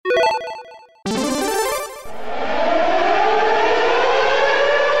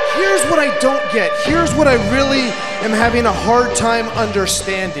get. Here's what I really am having a hard time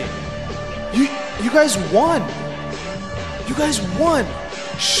understanding. You guys won. You guys won.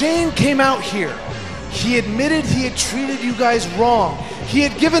 Shane came out here. He admitted he had treated you guys wrong. He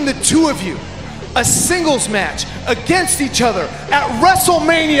had given the two of you a singles match against each other at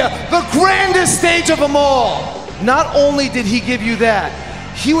WrestleMania, the grandest stage of them all. Not only did he give you that,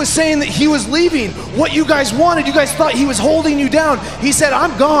 he was saying that he was leaving what you guys wanted. You guys thought he was holding you down. He said,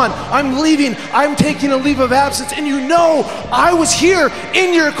 I'm gone, I'm leaving, I'm taking a leave of absence, and you know I was here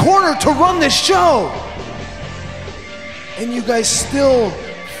in your corner to run this show. And you guys still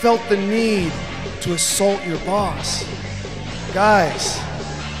felt the need to assault your boss. Guys,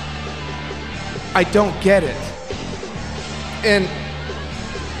 I don't get it. And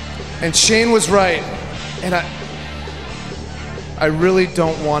Shane was right. And I really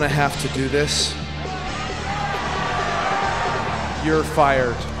don't want to have to do this. You're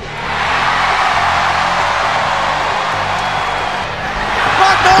fired.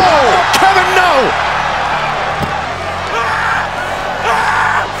 But no! Kevin, no!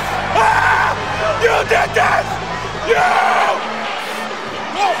 You did this! You!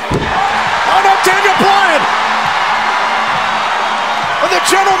 Oh no, Daniel Bryan! And the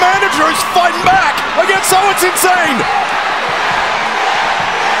general manager is fighting back against Oh It's Insane!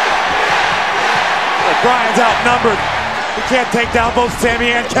 Bryan's outnumbered. He can't take down both Sami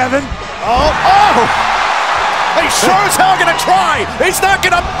and Kevin. Oh! He's sure as hell gonna try! He's not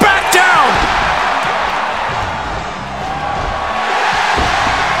gonna back down!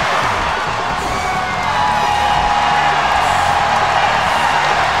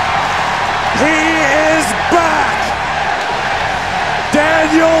 He is back!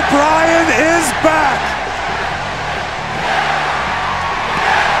 Daniel Bryan is back!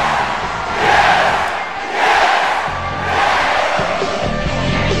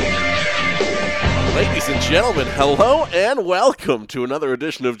 Ladies and gentlemen, hello and welcome to another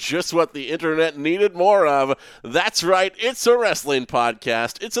edition of Just What the Internet Needed More of. That's right, it's a wrestling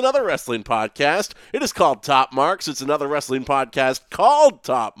podcast. It's another wrestling podcast. It is called Top Marks. It's another wrestling podcast called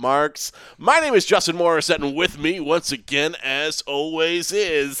Top Marks. My name is Justin Morissette, and with me, once again, as always,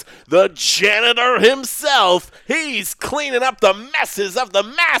 is the janitor himself. He's cleaning up the messes of the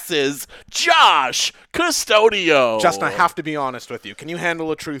masses, Josh Custodio. Justin, I have to be honest with you. Can you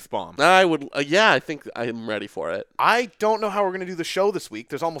handle a truth bomb? I would, I think I'm ready for it. I don't know how we're going to do the show this week.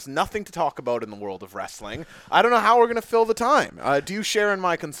 There's almost nothing to talk about in the world of wrestling. I don't know how we're going to fill the time. Do you share in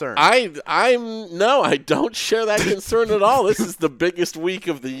my concern? No, I don't share that concern at all. This is the biggest week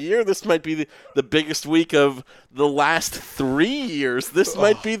of the year. This might be the biggest week of the last 3 years. This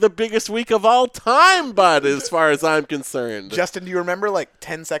might be the biggest week of all time, bud, as far as I'm concerned. Justin, do you remember like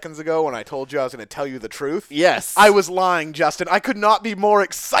 10 seconds ago when I told you I was going to tell you the truth? Yes. I was lying, Justin. I could not be more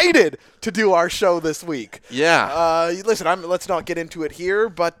excited to do our show this week. Yeah. Listen, let's not get into it here,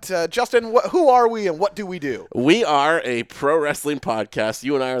 but Justin, who are we and what do we do? We are a pro wrestling podcast.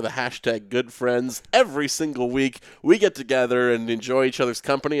 You and I are the hashtag good friends. Every single week, we get together and enjoy each other's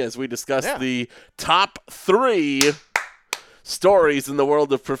company as we discuss the top 3 stories in the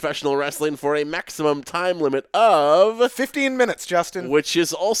world of professional wrestling for a maximum time limit of 15 minutes, Justin. Which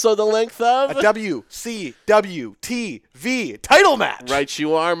is also the length of a WCW-TV title match. Right,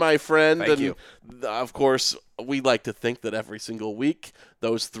 you are, my friend. Thank you. Of course, we like to think that every single week,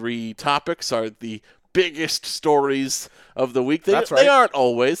 those 3 topics are the biggest stories of the week. That's right. They aren't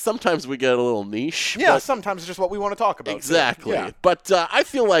always. Sometimes we get a little niche. Yeah, sometimes it's just what we want to talk about. Exactly. Yeah. But I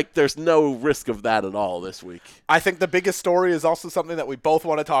feel like there's no risk of that at all this week. I think the biggest story is also something that we both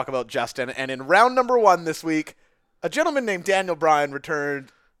want to talk about, Justin. And in round number 1 this week, a gentleman named Daniel Bryan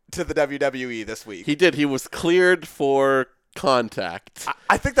returned to the WWE this week. He did. He was cleared for contact.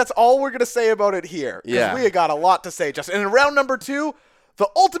 I think that's all we're going to say about it here. Yeah. We got a lot to say, Justin. And in round number 2, the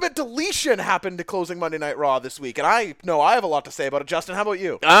ultimate deletion happened to closing Monday Night Raw this week, and I know I have a lot to say about it. Justin, how about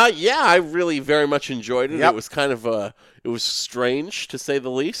you? Yeah, I really very much enjoyed it. Yep. It was kind of it was strange to say the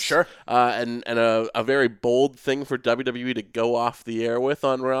least. Sure. And a very bold thing for WWE to go off the air with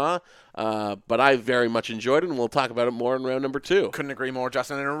on Raw. But I very much enjoyed it, and we'll talk about it more in round number 2. Couldn't agree more,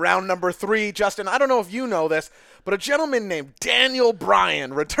 Justin. And in round number 3, Justin, I don't know if you know this, but a gentleman named Daniel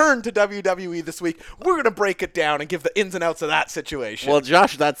Bryan returned to WWE this week. We're going to break it down and give the ins and outs of that situation. Well,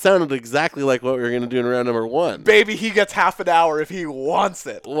 Josh, that sounded exactly like what we were going to do in round number 1. Baby, he gets half an hour if he wants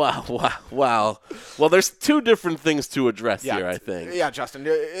it. Wow. Well, there's 2 different things to address here, I think. Yeah, Justin.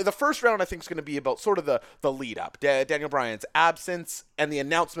 The first round, I think, is going to be about sort of the lead-up. Daniel Bryan's absence and the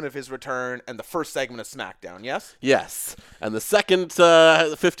announcement of his return return and the first segment of SmackDown, yes? Yes. And the second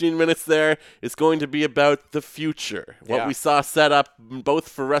 15 minutes there is going to be about the future. What we saw set up both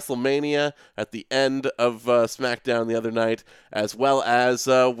for WrestleMania at the end of SmackDown the other night, as well as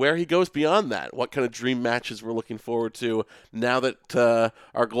where he goes beyond that. What kind of dream matches we're looking forward to now that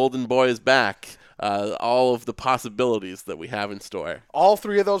our golden boy is back. All of the possibilities that we have in store. All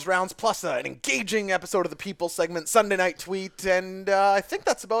three of those rounds, plus an engaging episode of the People segment, Sunday Night Tweet, and I think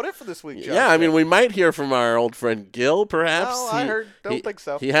that's about it for this week, Josh. Yeah, I mean, we might hear from our old friend Gil, perhaps. No, don't think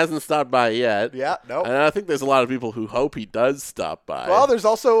so. He hasn't stopped by yet. Yeah, no. And I think there's a lot of people who hope he does stop by. Well, there's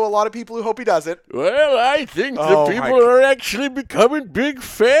also a lot of people who hope he doesn't. Well, I think the people are actually becoming big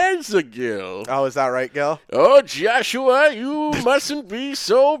fans of Gil. Oh, is that right, Gil? Oh, Joshua, you mustn't be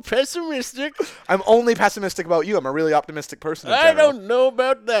so pessimistic. I'm only pessimistic about you. I'm a really optimistic person in I general. don't know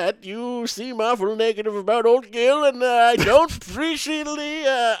about that. You seem awful negative about old Gil, and I don't appreciately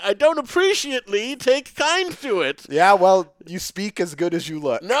take kind to it. Yeah, well, you speak as good as you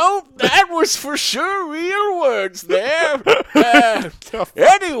look. No, that was for sure real words there.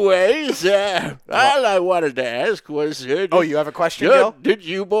 Anyways, all I wanted to ask was... you have a question, Gil? Did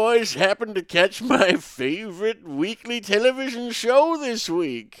you boys happen to catch my favorite weekly television show this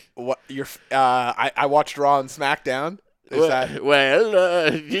week? What? I watched Raw and SmackDown.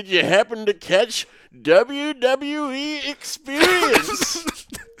 Did you happen to catch WWE Experience?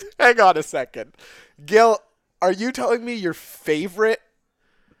 Hang on a second. Gil, are you telling me your favorite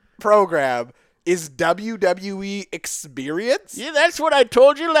program is WWE Experience? Yeah, that's what I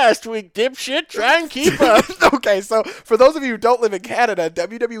told you last week, dipshit. Try and keep up. Okay, so for those of you who don't live in Canada,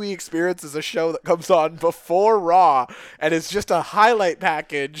 WWE Experience is a show that comes on before Raw, and it's just a highlight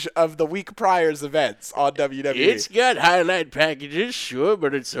package of the week prior's events on WWE. It's got highlight packages, sure,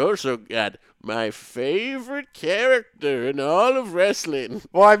 but it's also got my favorite character in all of wrestling.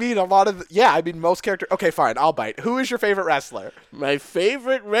 Well, I mean, most characters. Okay, fine, I'll bite. Who is your favorite wrestler? My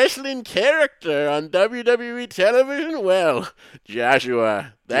favorite wrestling character on WWE television? Well,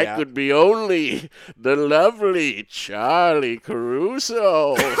 Joshua, that could be only the lovely Charlie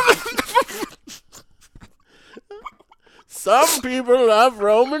Caruso. Some people love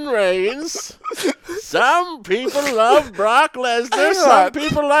Roman Reigns. Some people love Brock Lesnar. Some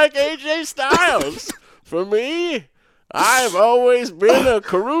people like AJ Styles. For me, I've always been a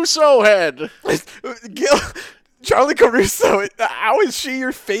Caruso head. Gil, Charlie Caruso, how is she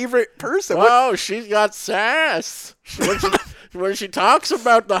your favorite person? Oh, she's got sass. When she talks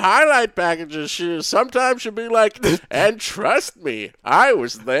about the highlight packages, sometimes she'll be like, and trust me, I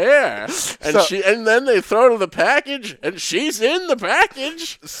was there. And then they throw to the package, and she's in the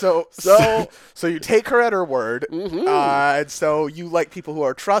package. So you take her at her word, and so you like people who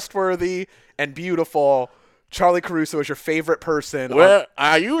are trustworthy and beautiful. Charlie Caruso is your favorite person. Well,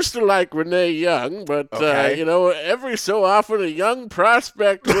 I used to like Renee Young, but, every so often a young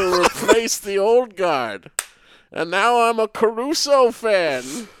prospect will replace the old guard. And now I'm a Caruso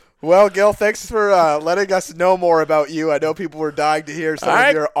fan. Well, Gil, thanks for letting us know more about you. I know people were dying to hear some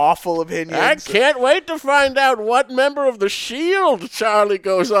of your awful opinions. I can't wait to find out what member of the Shield Charlie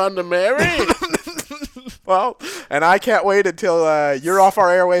goes on to marry. Well, and I can't wait until you're off our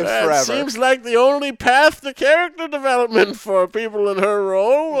airwaves forever. It seems like the only path to character development for people in her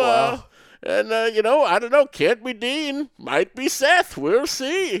role. Wow. And, I don't know. Can't be Dean. Might be Seth. We'll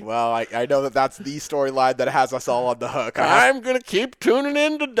see. Well, I know that's the storyline that has us all on the hook. I'm going to keep tuning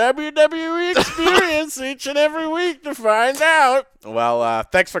in to WWE Experience each and every week to find out. Well,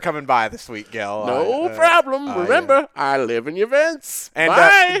 thanks for coming by this week, Gil. No problem. Remember, I live in your vents. And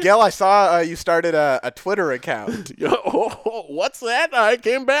Bye. Gil, I saw you started a Twitter account. What's that? I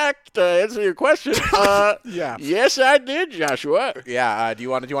came back to answer your question. Yeah. Yes, I did, Joshua. Yeah. Do you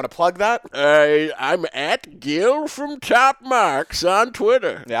want to plug that? I'm at Gil from Top Marks on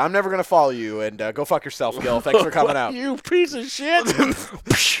Twitter. Yeah, I'm never gonna follow you. And go fuck yourself, Gil. Thanks for coming out. You piece of shit.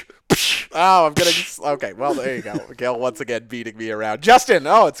 Oh, I'm gonna. Okay, well there you go. Gil once again beating me around. Justin,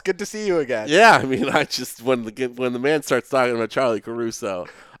 it's good to see you again. Yeah, I mean, when the man starts talking about Charlie Caruso,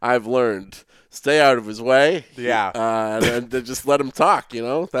 I've learned stay out of his way. Yeah, and just let him talk.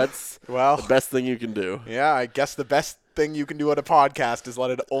 That's the best thing you can do. Yeah, I guess the best thing you can do on a podcast is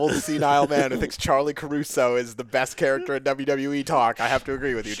let an old senile man who thinks Charlie Caruso is the best character in WWE talk. I have to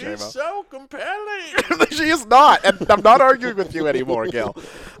agree with you, She's J-Mo. so compelling. She is not, and I'm not arguing with you anymore, Gil.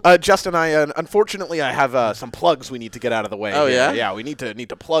 Justin, unfortunately, I have some plugs we need to get out of the way. Oh, here. yeah? Yeah, we need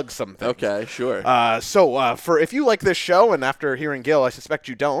to plug some things. Okay, sure. So for if you like this show, and after hearing Gil, I suspect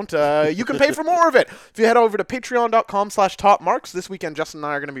you don't, you can pay for more of it. If you head over to patreon.com/topmarks, this weekend Justin and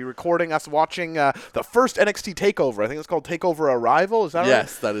I are going to be recording us watching the first NXT TakeOver. I think it's called TakeOver Arrival. Is that right?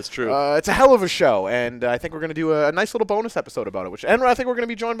 Yes, that is true. It's a hell of a show, and I think we're going to do a nice little bonus episode about it. And I think we're going to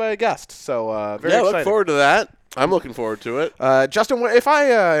be joined by a guest. So very exciting. Look forward to that. I'm looking forward to it. Justin, if I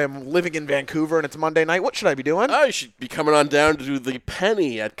am living in Vancouver and it's Monday night, what should I be doing? Oh, you should be coming on down to the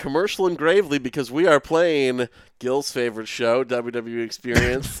Penny at Commercial and Gravely, because we are playing Gil's favorite show, WWE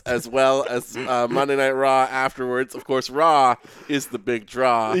Experience, as well as Monday Night Raw afterwards. Of course, Raw is the big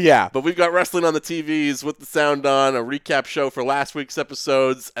draw. Yeah. But we've got wrestling on the TVs with the sound on, a recap show for last week's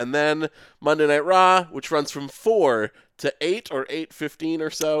episodes, and then Monday Night Raw, which runs from 4 to 8 or 8:15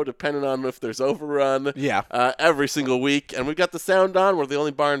 or so, depending on if there's overrun. Yeah. Every single week. And we've got the sound on. We're the only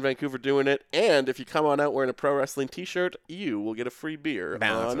bar in Vancouver doing it. And if you come on out wearing a pro wrestling t-shirt, you will get a free beer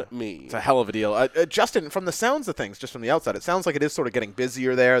on me. It's a hell of a deal. Justin, from the sounds of things, just from the outside, it sounds like it is sort of getting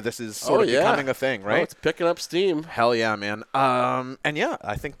busier there. This is sort of becoming a thing, right? Oh, it's picking up steam. Hell yeah, man. And yeah,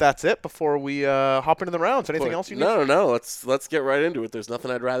 I think that's it before we hop into the rounds. Anything else you need? No. Let's get right into it. There's nothing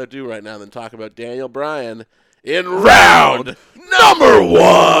I'd rather do right now than talk about Daniel Bryan in Round number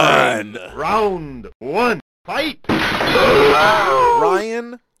 1. Round 1. Fight!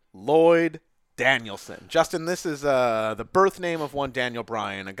 Bryan Lloyd Danielson. Justin, this is the birth name of one Daniel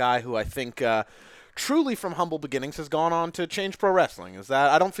Bryan, a guy who I think truly from humble beginnings has gone on to change pro wrestling.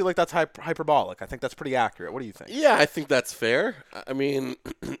 I don't feel like that's hyperbolic. I think that's pretty accurate. What do you think? Yeah, I think that's fair. I mean,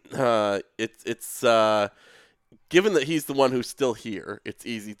 it's given that he's the one who's still here, it's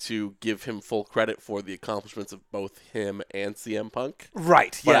easy to give him full credit for the accomplishments of both him and CM Punk.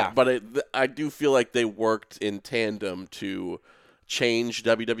 Right, yeah. But I do feel like they worked in tandem to change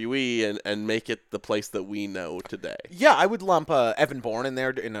WWE and make it the place that we know today. Yeah, I would lump Evan Bourne in there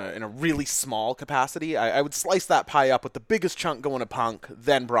in a really small capacity. I would slice that pie up with the biggest chunk going to Punk,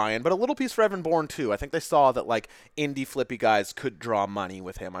 then Bryan, but a little piece for Evan Bourne too. I think they saw that like indie flippy guys could draw money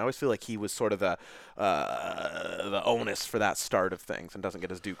with him. I always feel like he was sort of the onus for that start of things and doesn't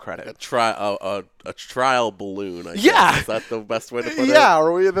get his due credit. A trial balloon, I yeah. guess. Is that the best way to put it? Yeah,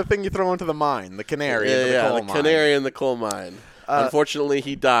 or the thing you throw into the mine, the canary into the coal mine. The canary in the coal mine. Unfortunately,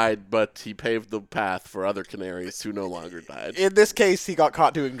 he died, but he paved the path for other canaries who no longer died. In this case, he got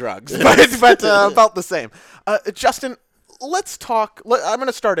caught doing drugs, but about the same. Justin, let's talk. I'm going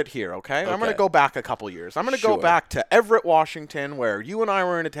to start it here, okay? I'm going to go back a couple years. I'm going to go back to Everett, Washington, where you and I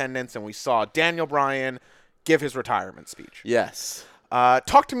were in attendance, and we saw Daniel Bryan give his retirement speech. Yes.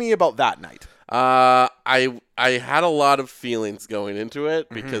 Talk to me about that night. I had a lot of feelings going into it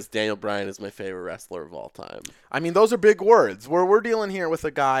because Daniel Bryan is my favorite wrestler of all time. I mean, those are big words. We're dealing here with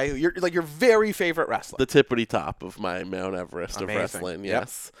a guy who you're like your very favorite wrestler. The tippity top of my Mount Everest of wrestling. Yep.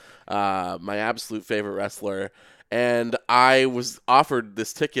 Yes. My absolute favorite wrestler. And I was offered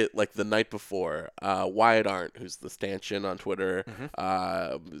this ticket like the night before. Wyatt Arndt, who's the stanchion on Twitter,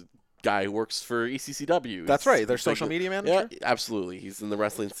 guy who works for ECCW. That's right. Their social media manager? Yeah, absolutely. He's in the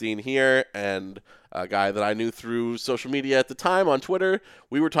wrestling scene here, and a guy that I knew through social media at the time on Twitter.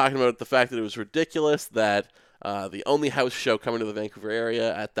 We were talking about the fact that it was ridiculous that the only house show coming to the Vancouver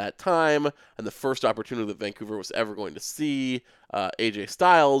area at that time, and the first opportunity that Vancouver was ever going to see AJ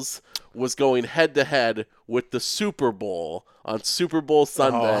Styles, was going head-to-head with the Super Bowl on Super Bowl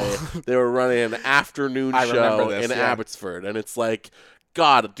Sunday. They were running an afternoon show in Abbotsford, and it's like,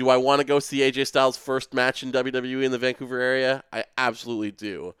 God, do I want to go see AJ Styles' first match in WWE in the Vancouver area? I absolutely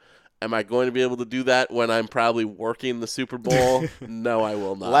do. Am I going to be able to do that when I'm probably working the Super Bowl? No, I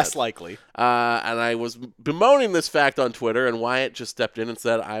will not. Less likely. And I was bemoaning this fact on Twitter, and Wyatt just stepped in and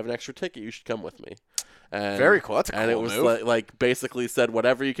said, I have an extra ticket. You should come with me. And, very cool. That's a cool And it was move. like basically said,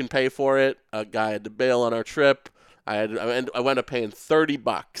 whatever you can pay for it. A guy had to bail on our trip. I wound up paying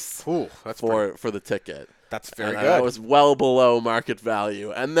 $30 Ooh, that's for the ticket. That's very good. That was well below market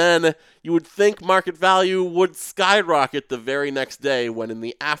value. And then you would think market value would skyrocket the very next day when in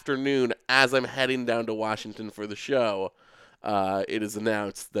the afternoon, as I'm heading down to Washington for the show, it is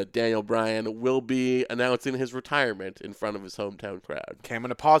announced that Daniel Bryan will be announcing his retirement in front of his hometown crowd. Okay, I'm going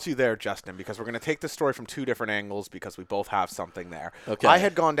to pause you there, Justin, because we're going to take this story from two different angles because we both have something there. Okay. I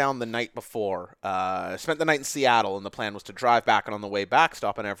had gone down the night before, spent the night in Seattle, and the plan was to drive back, and on the way back,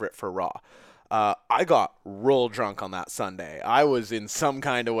 stop in Everett for Raw. I got real drunk on that Sunday. I was in some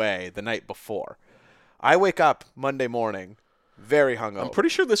kind of way the night before. I wake up Monday morning, very hungover. I'm pretty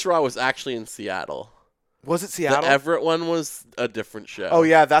sure this Raw was actually in Seattle. Was it Seattle? The Everett one was a different show. Oh,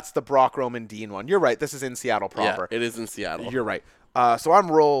 yeah, that's the Brock Roman Dean one. You're right. This is in Seattle proper. Yeah, it is in Seattle. You're right. So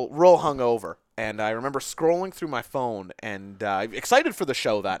I'm real hungover, and I remember scrolling through my phone and excited for the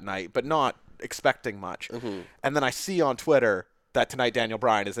show that night, but not expecting much. Mm-hmm. And then I see on Twitter that tonight Daniel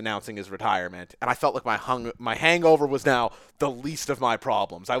Bryan is announcing his retirement, and I felt like my hangover was now the least of my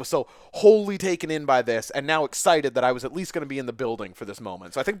problems. I was so wholly taken in by this, and now excited that I was at least going to be in the building for this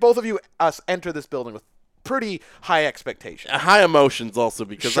moment. So I think both of us enter this building with pretty high expectations. High emotions also,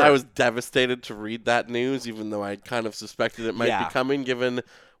 because Sure. I was devastated to read that news, even though I kind of suspected it might be coming, given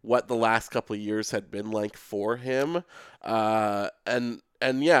what the last couple of years had been like for him. And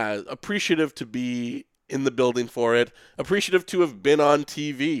yeah, appreciative to be in the building for it. Appreciative to have been on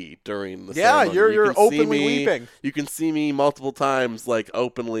TV during the ceremony. You're openly weeping. You can see me multiple times, like,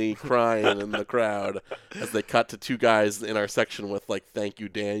 openly crying in the crowd as they cut to two guys in our section with, like, "Thank you,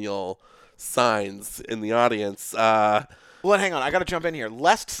 Daniel" signs in the audience. Well, hang on. I got to jump in here.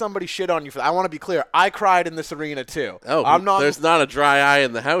 Lest somebody shit on you for that, I want to be clear. I cried in this arena, too. Oh, there's not a dry eye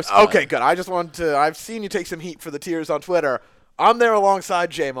in the house. Okay, good. I just wanted to... I've seen you take some heat for the tears on Twitter. I'm there alongside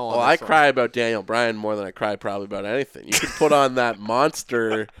J-Mo. Well, I cry about Daniel Bryan more than I cry probably about anything. You could put on that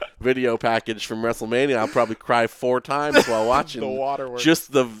monster video package from WrestleMania. I'll probably cry 4 times while watching The waterworks.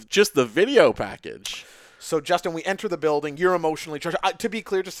 just the video package. So, Justin, we enter the building. You're emotionally charged. To be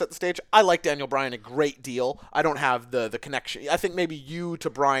clear, to set the stage, I like Daniel Bryan a great deal. I don't have the connection. I think maybe you to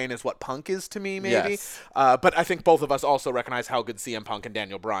Bryan is what Punk is to me, maybe. Yes. But I think both of us also recognize how good CM Punk and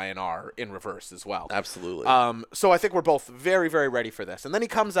Daniel Bryan are in reverse as well. Absolutely. So I think we're both very, very ready for this. And then he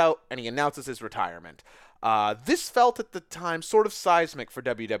comes out and he announces his retirement. This felt at the time sort of seismic for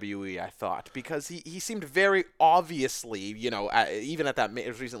WWE, I thought, because he seemed very obviously, even at that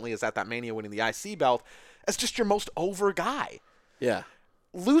as recently as at that Mania winning the IC belt, as just your most over guy. Yeah.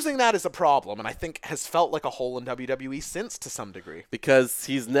 Losing that is a problem, and I think has felt like a hole in WWE since to some degree. Because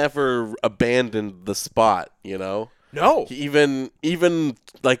he's never abandoned the spot, No. Even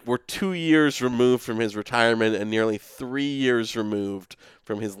like we're 2 years removed from his retirement and nearly 3 years removed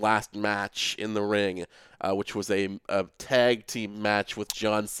from his last match in the ring, which was a tag team match with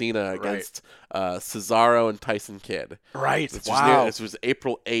John Cena against Cesaro and Tyson Kidd. Right. This was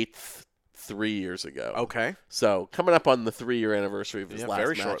April 8th. 3 years ago. Okay. So coming up on the 3-year anniversary of his last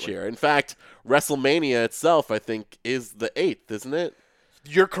very match shortly. here. In fact, WrestleMania itself, I think, is the 8th, isn't it?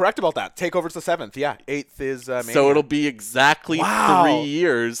 You're correct about that. TakeOver's the 7th. Yeah. 8th is Mania. So it'll be exactly Wow. 3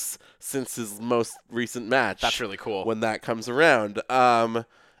 years since his most recent match. That's really cool. When that comes around.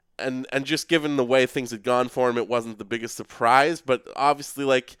 And just given the way things had gone for him, it wasn't the biggest surprise, but obviously,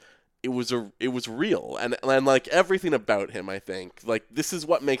 like, it was real, and like everything about him, I think, like, this is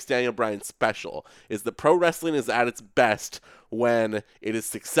what makes Daniel Bryan special, is that pro wrestling is at its best when it is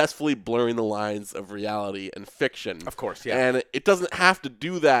successfully blurring the lines of reality and fiction. Of course, yeah. And it doesn't have to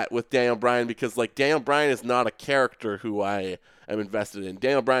do that with Daniel Bryan, because, like, Daniel Bryan is not a character who I am invested in.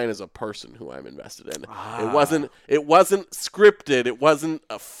 Daniel Bryan is a person who I'm invested in. It wasn't scripted. It wasn't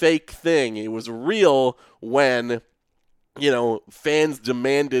a fake thing. It was real when, fans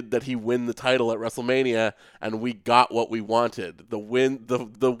demanded that he win the title at WrestleMania, and we got what we wanted.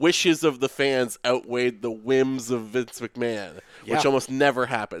 The wishes of the fans outweighed the whims of Vince McMahon, which almost never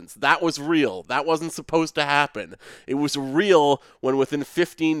happens. That was real. That wasn't supposed to happen. It was real when within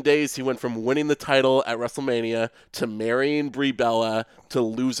 15 days he went from winning the title at WrestleMania to marrying Brie Bella to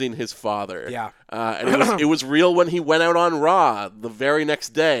losing his father. Yeah. And it was real when he went out on Raw the very next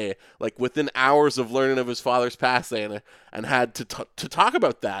day, like within hours of learning of his father's passing, and had to talk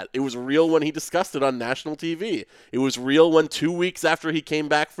about that. It was real when he discussed it on national TV. It was real when 2 weeks after he came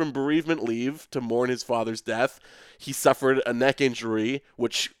back from bereavement leave to mourn his father's death, he suffered a neck injury,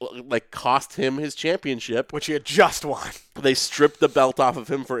 which cost him his championship. Which he had just won. They stripped the belt off of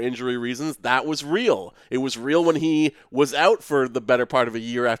him for injury reasons. That was real. It was real when he was out for the better part of a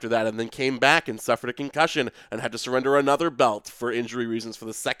year after that, and then came back and suffered a concussion and had to surrender another belt for injury reasons for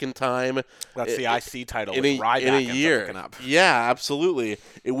the second time. That's the IC title in with Ryback a year. Up. Yeah, absolutely.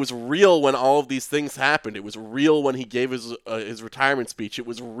 It was real when all of these things happened. It was real when he gave his retirement speech. It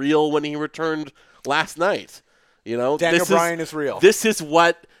was real when he returned last night. Daniel Bryan is real. This is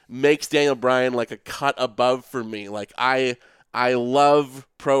what makes Daniel Bryan like a cut above for me. Like, I love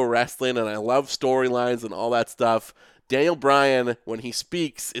pro wrestling and I love storylines and all that stuff. Daniel Bryan, when he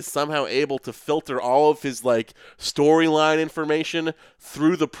speaks, is somehow able to filter all of his storyline information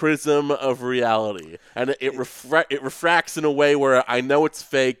through the prism of reality, and it refracts in a way where I know it's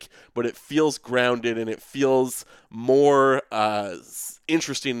fake, but it feels grounded and it feels more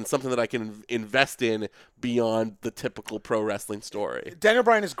interesting and something that I can invest in beyond the typical pro wrestling story. Daniel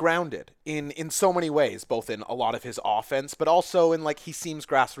Bryan is grounded in so many ways, both in a lot of his offense, but also in he seems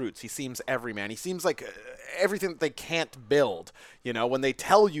grassroots. He seems everyman. He seems like everything that they can't build. You know, when they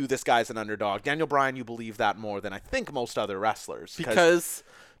tell you this guy's an underdog, Daniel Bryan, you believe that more than I think most other wrestlers.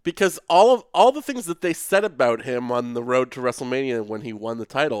 Because all the things that they said about him on the road to WrestleMania when he won the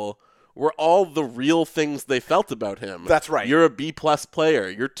title were all the real things they felt about him. That's right. You're a B-plus player.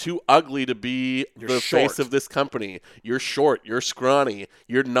 You're too ugly to be the short. face of this company. You're short. You're scrawny.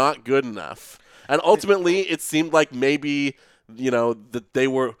 You're not good enough. And ultimately, it seemed like maybe, you know, that they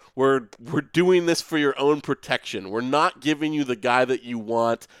were doing this for your own protection. We're not giving you the guy that you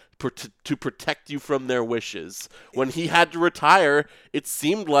want to protect you from their wishes. When he had to retire, it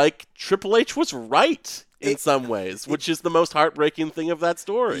seemed like Triple H was right in some ways, which is the most heartbreaking thing of that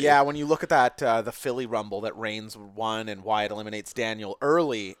story. Yeah, when you look at that, the Philly Rumble that Reigns won and Wyatt eliminates Daniel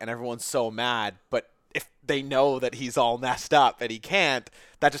early, and everyone's so mad, but if they know that he's all messed up and he can't,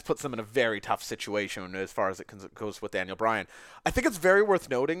 that just puts them in a very tough situation as far as it goes with Daniel Bryan. I think it's very worth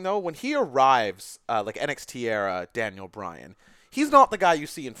noting, though, when he arrives, like NXT era Daniel Bryan, he's not the guy you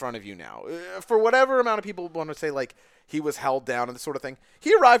see in front of you now. For whatever amount of people want to say, like, he was held down and this sort of thing,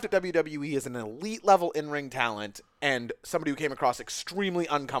 he arrived at WWE as an elite-level in-ring talent and somebody who came across extremely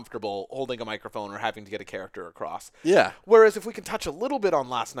uncomfortable holding a microphone or having to get a character across. Yeah. Whereas if we can touch a little bit on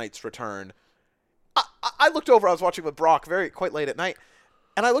last night's return, I looked over, I was watching with Brock quite late at night,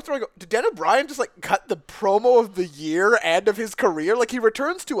 and I looked over and I go, did Daniel Bryan just, like, cut the promo of the year and of his career? Like, he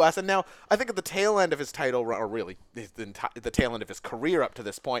returns to us, and now I think at the tail end of his title run, or really the tail end of his career up to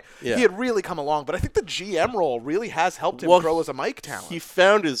this point, he had really come along. But I think the GM role really has helped him grow as a mic talent. He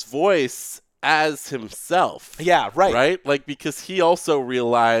found his voice as himself. Yeah, right. Right? Like, because he also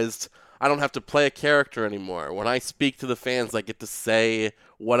realized, I don't have to play a character anymore. When I speak to the fans, I get to say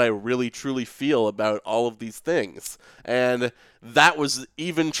what I really truly feel about all of these things. And that was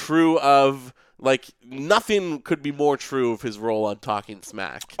even true of, like, nothing could be more true of his role on Talking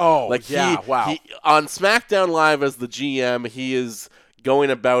Smack. Oh, like, wow. He, on SmackDown Live as the GM, he is going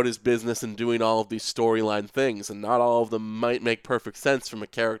about his business and doing all of these storyline things, and not all of them might make perfect sense from a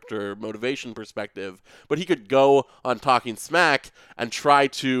character motivation perspective, but he could go on Talking Smack and try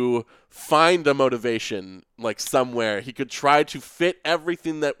to find a motivation, like, somewhere. He could try to fit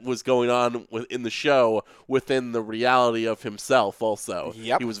everything that was going on in the show within the reality of himself also.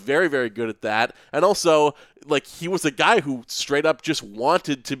 Yep. He was very, very good at that. And also, like, he was a guy who straight up just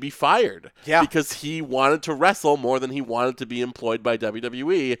wanted to be fired. Yeah. Because he wanted to wrestle more than he wanted to be employed by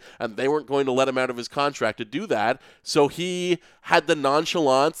WWE, and they weren't going to let him out of his contract to do that. So he had the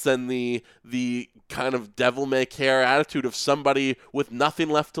nonchalance and the kind of devil-may-care attitude of somebody with nothing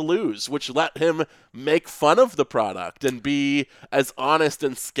left to lose, which let him make fun of the product and be as honest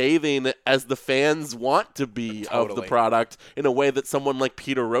and scathing as the fans want to be of the product, in a way that someone like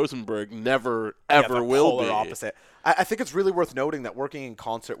Peter Rosenberg never, ever will be. Opposite. I think it's really worth noting that working in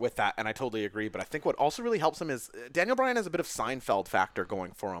concert with that, and I totally agree, but I think what also really helps him is Daniel Bryan has a bit of Seinfeld factor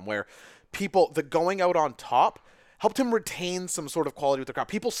going for him, where the going out on top helped him retain some sort of quality with the crowd.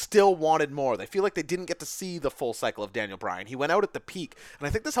 People still wanted more. They feel like they didn't get to see the full cycle of Daniel Bryan. He went out at the peak, and I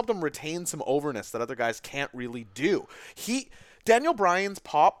think this helped him retain some overness that other guys can't really do. Daniel Bryan's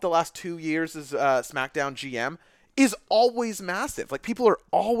pop the last 2 years as SmackDown GM is always massive. Like, people are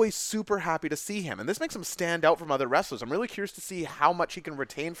always super happy to see him, and this makes him stand out from other wrestlers. I'm really curious to see how much he can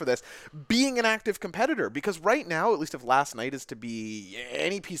retain for this, being an active competitor, because right now, at least if last night is to be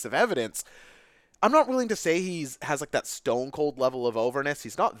any piece of evidence, I'm not willing to say has like that stone cold level of overness.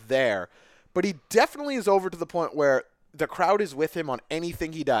 He's not there, but he definitely is over to the point where the crowd is with him on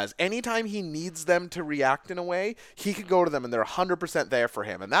anything he does. Anytime he needs them to react in a way, he can go to them and they're 100% there for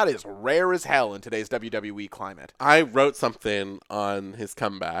him. And that is rare as hell in today's WWE climate. I wrote something on his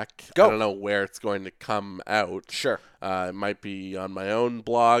comeback. Go. I don't know where it's going to come out. Sure. It might be on my own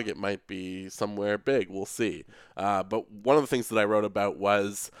blog. It might be somewhere big. We'll see. But one of the things that I wrote about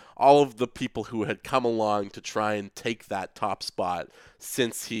was all of the people who had come along to try and take that top spot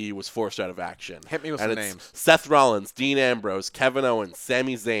since he was forced out of action. Hit me with and some it's names. Seth Rollins, Dean Ambrose, Kevin Owens,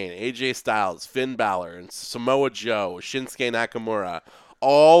 Sami Zayn, AJ Styles, Finn Balor, and Samoa Joe, Shinsuke Nakamura.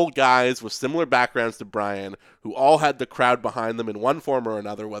 All guys with similar backgrounds to Bryan, who all had the crowd behind them in one form or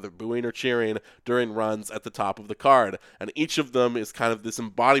another, whether booing or cheering, during runs at the top of the card. And each of them is kind of this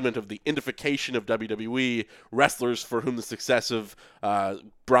embodiment of the identification of WWE wrestlers for whom the success of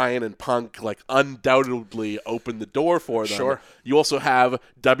Bryan and Punk, like, undoubtedly opened the door for them. Sure. You also have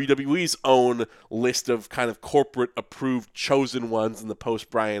WWE's own list of kind of corporate-approved chosen ones in the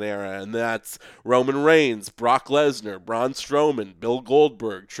post-Bryan era, and that's Roman Reigns, Brock Lesnar, Braun Strowman, Bill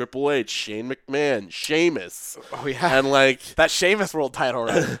Goldberg, Triple H, Shane McMahon, Sheamus. Oh, yeah. And, like, That Sheamus world title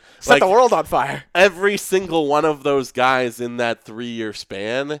run set the world on fire. Every single one of those guys in that 3-year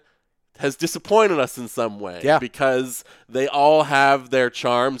span has disappointed us in some way. Yeah. Because they all have their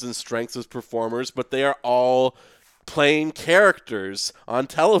charms and strengths as performers, but they are all playing characters on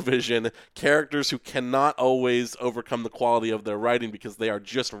television, characters who cannot always overcome the quality of their writing because they are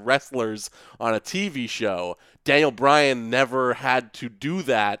just wrestlers on a TV show. Daniel Bryan never had to do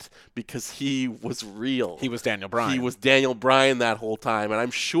that because he was real. He was Daniel Bryan. He was Daniel Bryan that whole time. And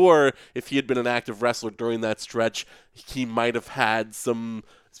I'm sure if he had been an active wrestler during that stretch, he might have had some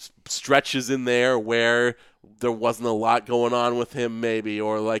stretches in there where there wasn't a lot going on with him maybe,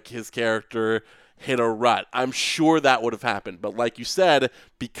 or like his character hit a rut. I'm sure that would have happened. But like you said,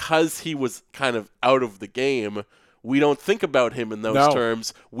 because he was kind of out of the game, we don't think about him in those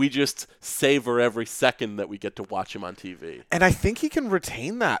terms. We just savor every second that we get to watch him on TV. And I think he can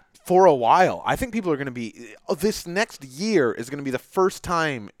retain that for a while. I think people are going to be this next year is going to be the first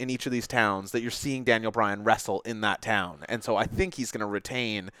time in each of these towns that you're seeing Daniel Bryan wrestle in that town. And so I think he's going to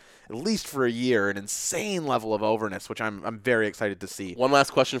retain, at least for a year, an insane level of overness, which I'm very excited to see. One last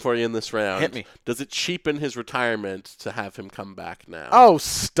question for you in this round. Hit me. Does it cheapen his retirement to have him come back now? Oh,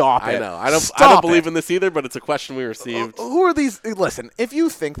 stop it. I know. I don't believe in this either, but it's a question we received. Who are these? Listen, if you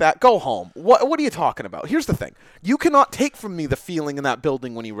think that, go home. What are you talking about? Here's the thing. You cannot take from me the feeling in that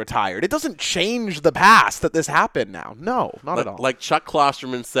building when he retired. It doesn't change the past that this happened now. No, not at all. Like Chuck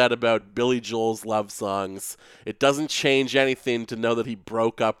Klosterman said about Billy Joel's love songs, it doesn't change anything to know that he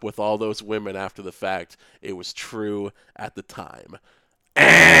broke up with all those women after the fact. It was true at the time.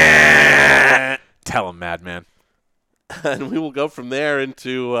 Tell him, madman. And we will go from there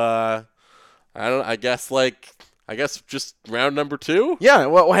into I guess just round number 2. Yeah,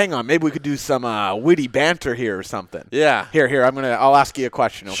 well, hang on. Maybe we could do some witty banter here or something. Yeah. Here. I'll ask you a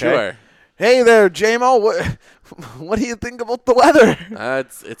question. Okay. Sure. Hey there, J-Mo. What do you think about the weather?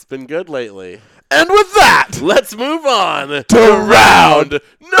 It's been good lately. And with that, Let's move on to round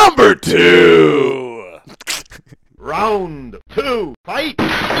number 2. Round 2, fight!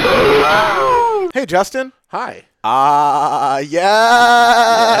 Hey, Justin. Hi.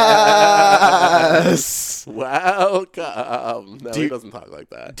 Yes. Welcome. No, he doesn't talk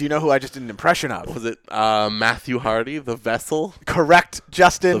like that. Do you know who I just did an impression of? Was it Matthew Hardy, the Vessel? Correct,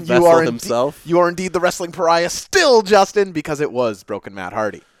 Justin. The Vessel himself? You are indeed the wrestling pariah still, Justin, because it was Broken Matt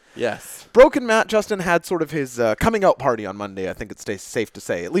Hardy. Yes. Broken Matt, Justin, had sort of his coming out party on Monday, I think it's safe to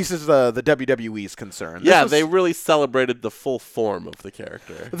say, at least as the WWE's concerned. They really celebrated the full form of the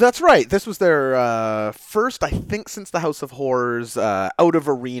character. That's right. This was their first, I think, since the House of Horrors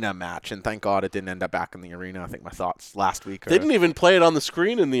out-of-arena match, and thank God it didn't end up back in the arena. I think my thoughts last week. They didn't even play it on the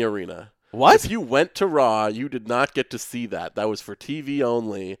screen in the arena. What? If you went to Raw, you did not get to see that. That was for TV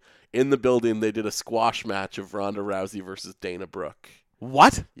only. In the building, they did a squash match of Ronda Rousey versus Dana Brooke.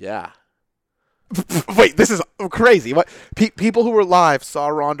 What? Yeah. Wait, this is crazy. What? People who were live saw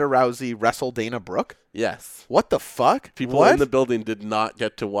Ronda Rousey wrestle Dana Brooke? Yes. What the fuck? People in the building did not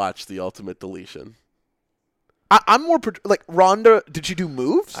get to watch the Ultimate Deletion. I'm more like Ronda. Did she do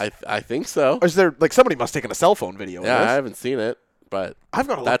moves? I think so. Or is there like somebody must have taken a cell phone video? Yeah, of this? I haven't seen it, but I've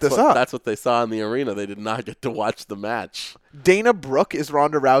got to look this up. That's what they saw in the arena. They did not get to watch the match. Dana Brooke is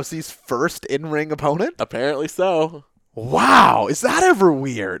Ronda Rousey's first in-ring opponent? Apparently so. Wow, is that ever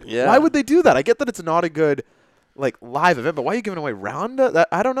weird? Yeah. Why would they do that? I get that it's not a good live event, but why are you giving away Ronda?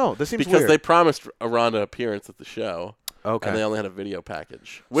 I don't know. This seems weird. Because they promised a Ronda appearance at the show. Okay. And they only had a video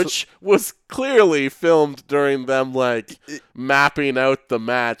package, which was clearly filmed during them mapping out the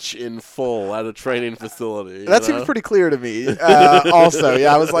match in full at a training facility. That seems pretty clear to me. Also,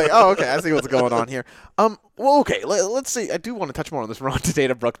 yeah, I was like, oh, okay, I see what's going on here. Well, okay, let's see. I do want to touch more on this Ronda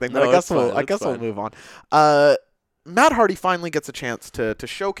Dana Brooke thing, but I guess we'll move on. Matt Hardy finally gets a chance to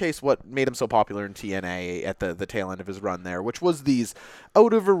showcase what made him so popular in TNA at the tail end of his run there, which was these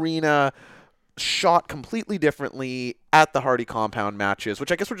out-of-arena, shot completely differently at the Hardy compound matches,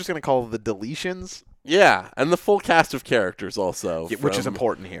 which I guess we're just going to call the deletions. Yeah, and the full cast of characters also. Yeah, which is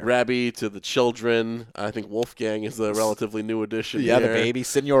important here. Rebby to the children. I think Wolfgang is a relatively new addition Yeah, here. the baby,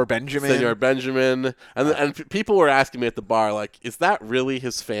 Senor Benjamin. And people were asking me at the bar, is that really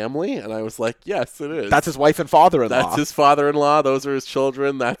his family? And I was like, yes, it is. That's his wife and father-in-law. That's his father-in-law. Those are his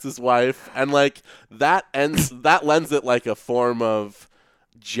children. That's his wife. And that lends it a form of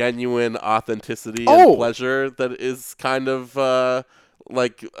genuine authenticity and pleasure that is kind of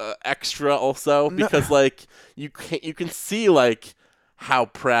extra also, because you can see how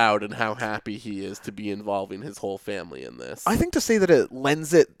proud and how happy he is to be involving his whole family in this. I think to say that it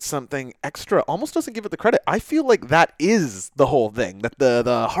lends it something extra almost doesn't give it the credit. I feel like that is the whole thing, that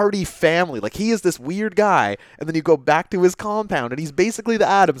the Hardy family, like he is this weird guy, and then you go back to his compound, and he's basically the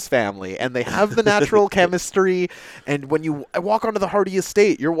Addams family, and they have the natural chemistry, and when you walk onto the Hardy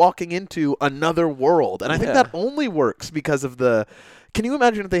estate, you're walking into another world, and I think that only works because of the... Can you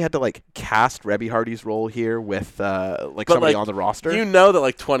imagine if they had to like cast Rebby Hardy's role here with somebody on the roster? You know that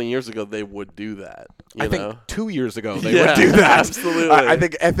like 20 years ago they would do that. I think 2 years ago they would do that. Absolutely.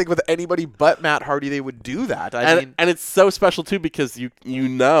 I think with anybody but Matt Hardy they would do that. And it's so special too because you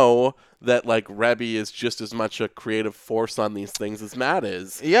know that like Rebby is just as much a creative force on these things as Matt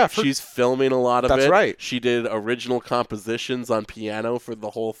is. Yeah, she's filming a lot of it. That's right. She did original compositions on piano for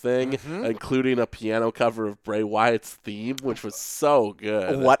the whole thing, including a piano cover of Bray Wyatt's theme, which was so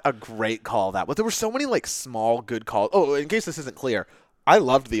good. What a great call that was. There were so many like small good calls. Oh, in case this isn't clear, I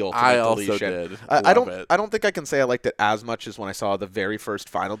loved the Ultimate Deletion. Also did. I don't think I can say I liked it as much as when I saw the very first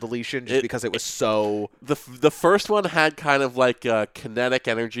Final Deletion, just because it was so... The first one had kind of like a kinetic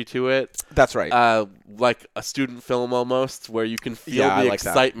energy to it. That's right. Like a student film almost, where you can feel the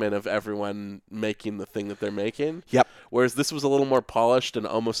excitement of everyone making the thing that they're making. Yep. Whereas this was a little more polished and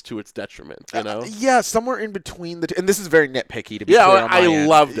almost to its detriment, you know? Yeah, somewhere in between the two. And this is very nitpicky to be clear on my end.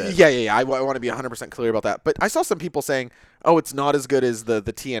 Loved it. Yeah. I want to be 100% clear about that. But I saw some people saying, oh, it's not as good as the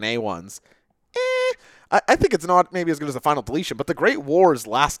TNA ones. I think it's not maybe as good as the Final Deletion, but the Great War's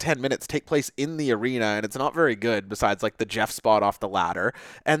last 10 minutes take place in the arena, and it's not very good besides like the Jeff spot off the ladder.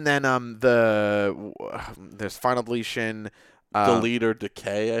 And then there's Final Deletion. Delete or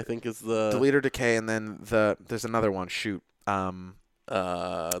Decay, I think is the... Delete or Decay, and then there's another one. Shoot.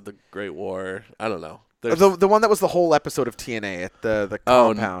 The Great War. I don't know. The one that was the whole episode of TNA at the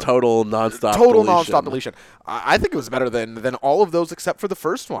compound. Total nonstop deletion. I think it was better than all of those except for the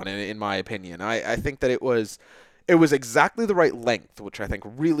first one, in my opinion. I think that it was exactly the right length, which I think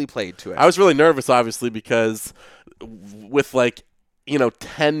really played to it. I was really nervous, obviously, because with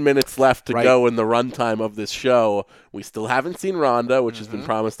 10 minutes left to go in the runtime of this show, we still haven't seen Ronda, which has been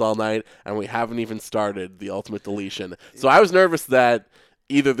promised all night, and we haven't even started the Ultimate Deletion. So I was nervous that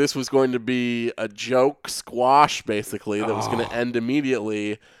either this was going to be a joke squash, basically, that was going to end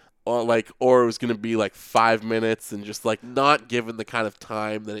immediately, or it was going to be 5 minutes and just not given the kind of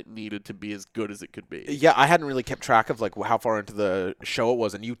time that it needed to be as good as it could be. Yeah, I hadn't really kept track of how far into the show it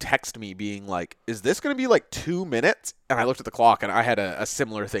was, and you text me being like, "Is this going to be 2 minutes?" And I looked at the clock, and I had a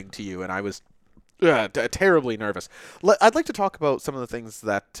similar thing to you, and I was terribly nervous. I'd like to talk about some of the things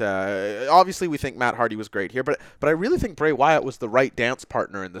that obviously we think Matt Hardy was great here, but I really think Bray Wyatt was the right dance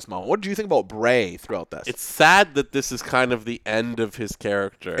partner in this moment. What did you think about Bray throughout this? It's sad that this is kind of the end of his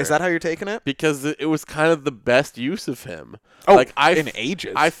character. Is that how you're taking it? Because it was kind of the best use of him. In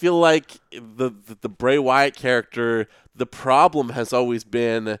ages. I feel like the Bray Wyatt character, the problem has always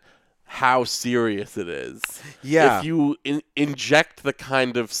been how serious it is. Yeah. If you inject the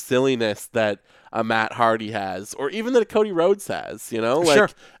kind of silliness that a Matt Hardy has, or even that a Cody Rhodes has, Sure.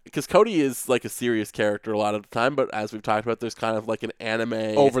 Because Cody is a serious character a lot of the time, but as we've talked about, there's kind of an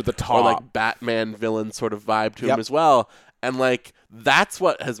anime over the top or Batman villain sort of vibe to him as well, and that's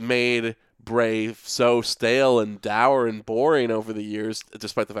what has made Bray so stale and dour and boring over the years,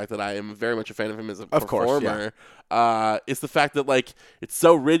 despite the fact that I am very much a fan of him as a performer. Is the fact that it's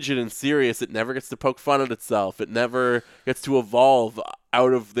so rigid and serious, it never gets to poke fun at itself. It never gets to evolve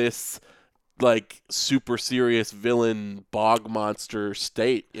out of this super serious villain bog monster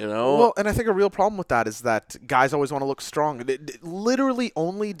state, Well, and I think a real problem with that is that guys always want to look strong. Literally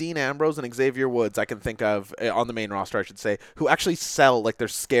only Dean Ambrose and Xavier Woods I can think of on the main roster, I should say, who actually sell they're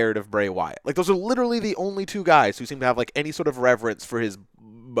scared of Bray Wyatt. Those are literally the only two guys who seem to have any sort of reverence for his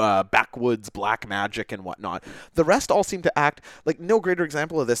backwoods black magic and whatnot. The rest all seem to act no greater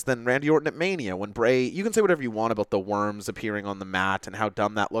example of this than Randy Orton at Mania, when Bray, you can say whatever you want about the worms appearing on the mat and how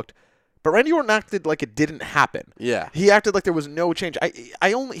dumb that looked, but Randy Orton acted like it didn't happen. Yeah. He acted like there was no change.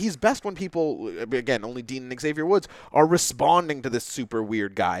 He's best when people, again, only Dean and Xavier Woods, are responding to this super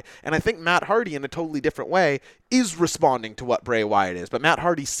weird guy. And I think Matt Hardy, in a totally different way, is responding to what Bray Wyatt is. But Matt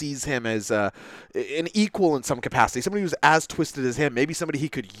Hardy sees him as an equal in some capacity, somebody who's as twisted as him, maybe somebody he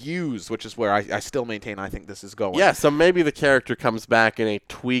could use, which is where I still maintain I think this is going. Yeah, so maybe the character comes back in a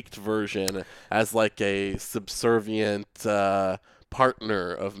tweaked version as a subservient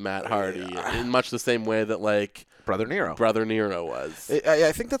partner of Matt Hardy, in much the same way that Brother Nero. Brother Nero was.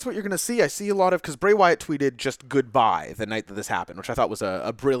 I think that's what you're going to see. I see a lot of, because Bray Wyatt tweeted just goodbye the night that this happened, which I thought was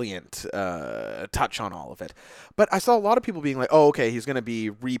a brilliant touch on all of it. But I saw a lot of people being like, oh, okay, he's going to be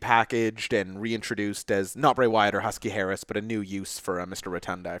repackaged and reintroduced as not Bray Wyatt or Husky Harris, but a new use for Mr.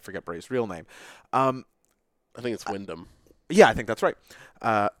 Rotunda. I forget Bray's real name. I think it's Wyndham. Yeah, I think that's right.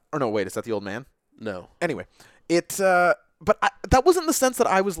 Or no, wait, is that the old man? No. Anyway, but that wasn't the sense that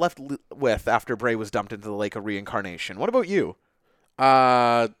I was left with after Bray was dumped into the lake of reincarnation. What about you?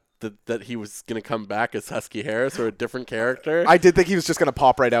 That he was going to come back as Husky Harris or a different character. I did think he was just going to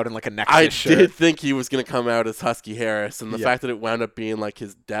pop right out in like a Nexus shirt. I did think he was going to come out as Husky Harris, and the fact that it wound up being like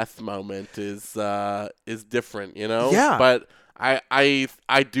his death moment is different, you know? Yeah. But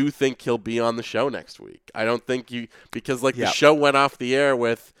I do think he'll be on the show next week. I don't think because the show went off the air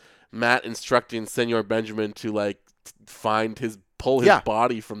with Matt instructing Senor Benjamin to like pull his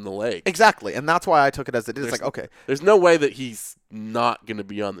body from the lake. Exactly, and that's why I took it as it is. Like, okay. There's no way that he's not going to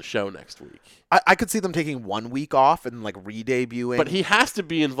be on the show next week. I could see them taking 1 week off and like re-debuting. But he has to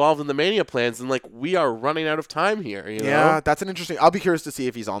be involved in the Mania plans, and like we are running out of time here. You know? That's an interesting. I'll be curious to see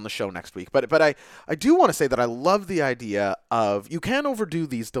if he's on the show next week. But I do want to say that I love the idea of, you can overdo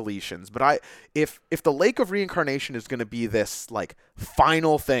these deletions, but if the Lake of Reincarnation is going to be this like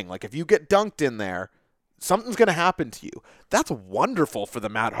final thing, like if you get dunked in there, something's going to happen to you. That's wonderful for the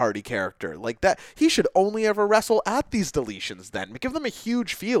Matt Hardy character. Like that, he should only ever wrestle at these deletions then. Give them a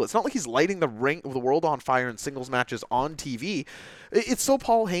huge feel. It's not like he's lighting the world on fire in singles matches on TV. It's so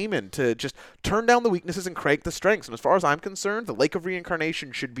Paul Heyman to just turn down the weaknesses and crank the strengths. And as far as I'm concerned, the Lake of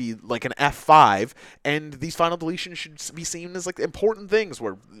Reincarnation should be like an F5, and these final deletions should be seen as like important things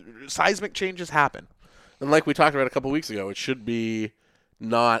where seismic changes happen. And like we talked about a couple weeks ago, it should be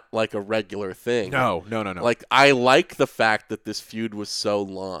not like a regular thing. No. Like, I like the fact that this feud was so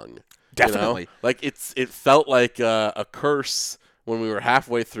long. Definitely. You know? Like, it felt like a curse when we were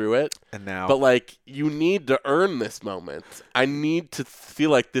halfway through it. And now. But, like, you need to earn this moment. I need to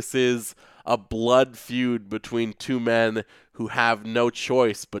feel like this is a blood feud between two men who have no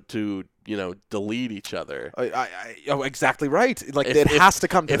choice but to, delete each other. Exactly right. Like, it has to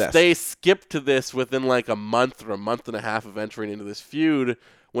come to this. If they skip to this within like a month or a month and a half of entering into this feud,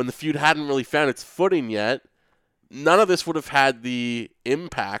 when the feud hadn't really found its footing yet, none of this would have had the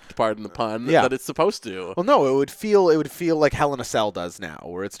impact, pardon the pun, that it's supposed to. Well, no, it would feel like Hell in a Cell does now,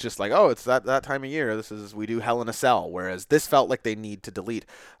 where it's just like, oh, it's that time of year. We do Hell in a Cell, whereas this felt like they need to delete.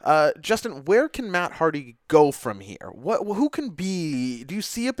 Justin, where can Matt Hardy go from here? Who can be? Do you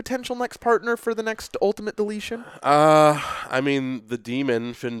see a potential next partner for the next Ultimate Deletion? I mean, the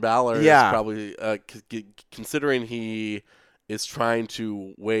Demon Finn Balor is probably considering he is trying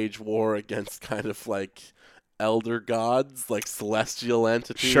to wage war against kind of like elder gods, like celestial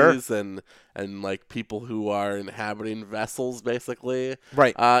entities, and like people who are inhabiting vessels, basically.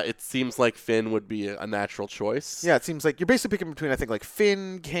 Right. It seems like Finn would be a natural choice. Yeah, it seems like you're basically picking between, I think, like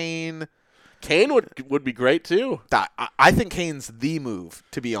Finn, Kane. Kane would be great too. I think Kane's the move,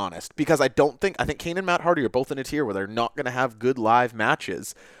 to be honest, because I think Kane and Matt Hardy are both in a tier where they're not going to have good live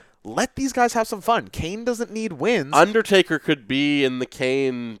matches. Let these guys have some fun. Kane doesn't need wins. Undertaker could be in the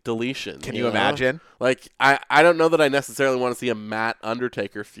Kane deletion. Can you imagine? Like, I don't know that I necessarily want to see a Matt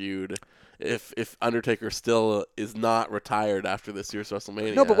Undertaker feud if Undertaker still is not retired after this year's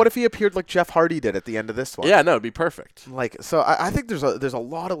WrestleMania. No, but what if he appeared like Jeff Hardy did at the end of this one? Yeah, no, it'd be perfect. Like, so I think there's a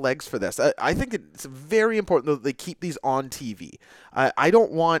lot of legs for this. I think it's very important that they keep these on TV. I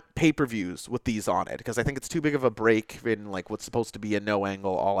don't want pay-per-views with these on it because I think it's too big of a break in like what's supposed to be a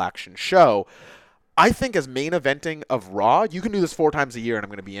no-angle, all-action show. I think as main eventing of Raw, you can do this 4 times a year, and I'm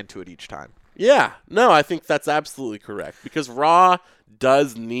going to be into it each time. Yeah, no, I think that's absolutely correct because Raw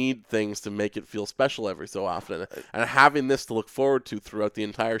does need things to make it feel special every so often, and having this to look forward to throughout the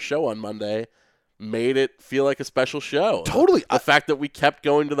entire show on Monday made it feel like a special show. Totally. The fact that we kept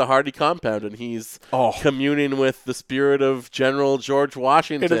going to the Hardy compound and he's communing with the spirit of General George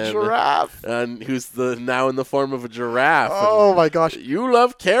Washington. In a giraffe. And who's now in the form of a giraffe. Oh, my gosh. You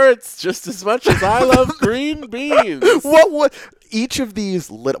love carrots just as much as I love green beans. What each of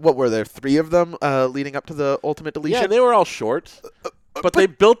these, what were there, 3 of them leading up to the Ultimate Deletion? Yeah, they were all short. But they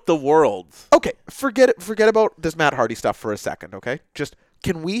built the world. Okay, forget about this Matt Hardy stuff for a second, okay? Just,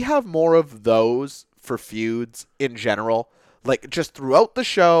 can we have more of those for feuds in general? Like, just throughout the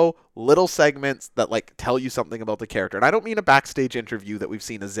show, little segments that, like, tell you something about the character. And I don't mean a backstage interview that we've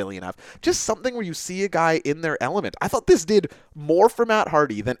seen a zillion of. Just something where you see a guy in their element. I thought this did more for Matt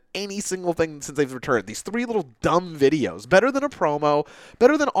Hardy than any single thing since they've returned. These 3 little dumb videos. Better than a promo.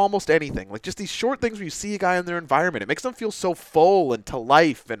 Better than almost anything. Like, just these short things where you see a guy in their environment. It makes them feel so full and to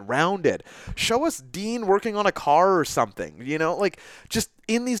life and rounded. Show us Dean working on a car or something. You know, like, just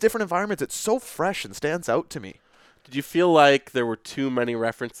in these different environments, it's so fresh and stands out to me. Did you feel like there were too many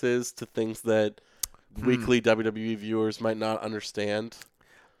references to things that weekly WWE viewers might not understand?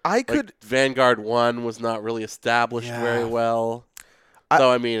 Vanguard 1 was not really established very well.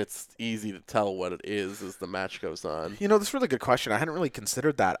 So, I mean, it's easy to tell what it is as the match goes on. You know, that's a really good question. I hadn't really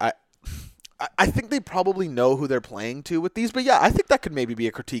considered that. I think they probably know who they're playing to with these, but yeah, I think that could maybe be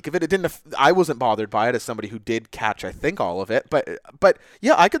a critique of it. I wasn't bothered by it as somebody who did catch, I think, all of it, but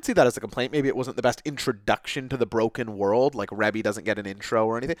yeah, I could see that as a complaint. Maybe it wasn't the best introduction to the broken world, like Rebby doesn't get an intro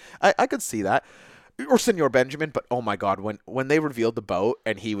or anything. I could see that. Or Senor Benjamin, but oh my god, when they revealed the boat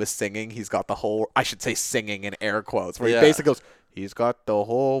and he was singing, he's got the whole, I should say singing in air quotes, where he basically goes, he's got the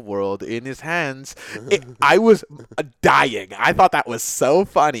whole world in his hands. I was dying. I thought that was so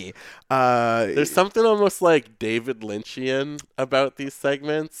funny. There's something almost like David Lynchian about these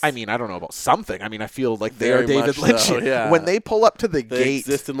segments. I mean, I don't know about something. I mean, I feel like they are David Lynch. So, yeah. When they pull up to the they gate.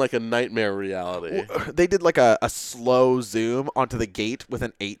 exist in like a nightmare reality. They did like a slow zoom onto the gate with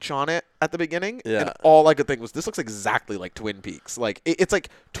an H on it at the beginning. Yeah. And all I could think was, this looks exactly like Twin Peaks. Like, it's like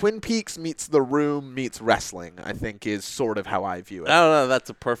Twin Peaks meets The Room meets wrestling, I think, is sort of how I view it. I don't know. That's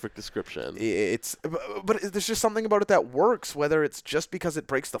a perfect description. But there's just something about it that works, whether it's just because it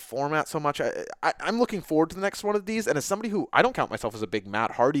breaks the format so much. I'm looking forward to the next one of these, and as somebody who, I don't count myself as a big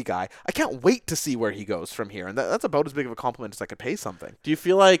Matt Hardy guy, I can't wait to see where he goes from here, and that's about as big of a compliment as I could pay something. Do you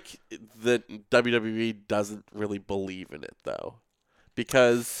feel like that WWE doesn't really believe in it, though?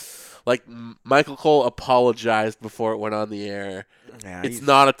 Because, like, Michael Cole apologized before it went on the air. Yeah, it's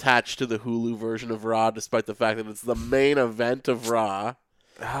not attached to the Hulu version of Raw, despite the fact that it's the main event of Raw.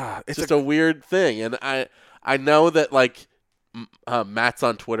 It's just a weird thing, and I know that, like, Matt's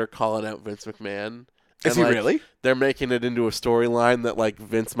on Twitter calling out Vince McMahon. Is he really? They're making it into a storyline that, like,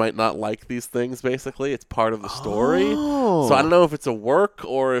 Vince might not like these things, basically. It's part of the story. Oh. So I don't know if it's a work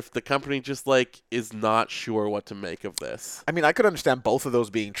or if the company just, like, is not sure what to make of this. I mean, I could understand both of those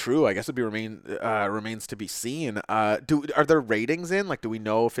being true. I guess it remains to be seen. Are there ratings in? Like, do we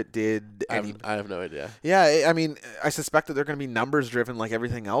know if it did any... I have no idea. Yeah, I mean, I suspect that they're going to be numbers driven like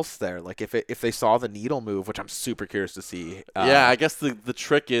everything else there. Like, if they saw the needle move, which I'm super curious to see. Yeah, I guess the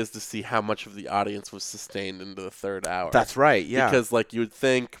trick is to see how much of the audience was sustained into the third hour. That's right, yeah. Because, like, you would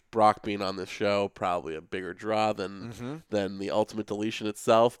think Brock being on this show, probably a bigger draw than the Ultimate Deletion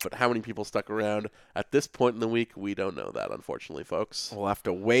itself. But how many people stuck around at this point in the week, we don't know that, unfortunately, folks. We'll have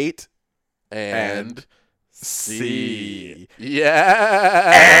to wait and see. Yeah.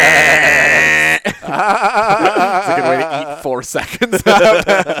 It's a good way to eat 4 seconds.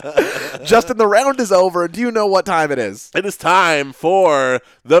 Justin, the round is over. Do you know what time it is? It is time for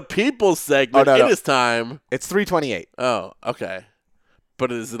the People segment. Oh, no. It is time. It's 3:28. Oh, okay.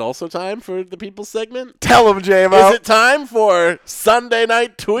 But is it also time for the People segment? Tell him, J-Mo. Is it time for Sunday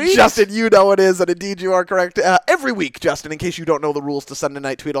Night Tweet? Justin, you know it is, and indeed you are correct. Every week, Justin, in case you don't know the rules to Sunday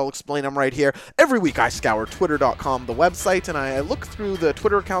Night Tweet, I'll explain them right here. Every week I scour Twitter.com, the website, and I look through the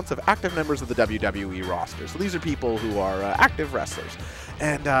Twitter accounts of active members of the WWE roster. So these are people who are active wrestlers.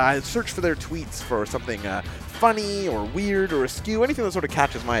 And I search for their tweets for something funny or weird or askew, anything that sort of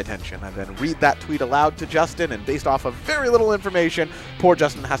catches my attention. I then read that tweet aloud to Justin, and based off of very little information, poor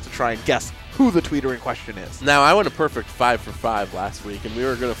Justin has to try and guess who the tweeter in question is. Now, I went a perfect 5 for 5 last week, and we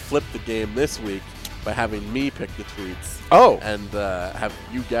were going to flip the game this week by having me pick the tweets. Oh. And have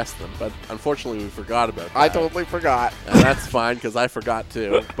you guess them. But unfortunately, we forgot about that. I totally forgot. And that's fine, because I forgot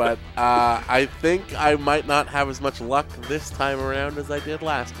too. But I think I might not have as much luck this time around as I did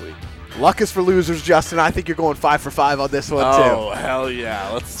last week. Luck is for losers, Justin. I think you're going 5 for 5 on this one, too. Oh, hell yeah.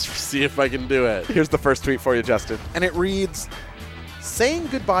 Let's see if I can do it. Here's the first tweet for you, Justin. And it reads, saying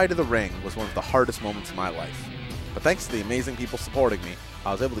goodbye to the ring was one of the hardest moments of my life. But thanks to the amazing people supporting me,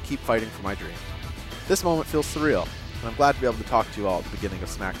 I was able to keep fighting for my dream. This moment feels surreal, and I'm glad to be able to talk to you all at the beginning of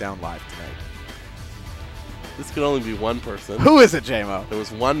SmackDown Live tonight. This could only be one person. Who is it, J-Mo? There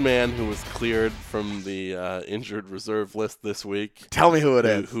was one man who was cleared from the injured reserve list this week. Tell me who it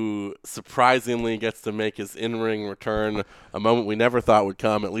is. Who surprisingly gets to make his in-ring return, a moment we never thought would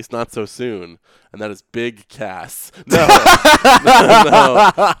come, at least not so soon, and that is Big Cass. No.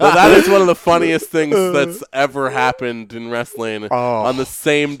 No. That is one of the funniest things that's ever happened in wrestling. On the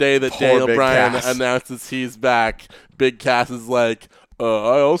same day that Daniel Bryan announces he's back, Big Cass is like,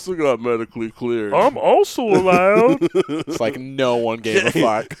 I also got medically cleared. I'm also allowed. It's like no one gave a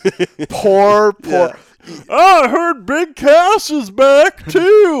fuck. Poor. Yeah. I heard Big Cass is back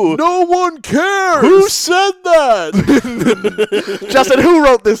too. No one cares. Who said that? Justin, who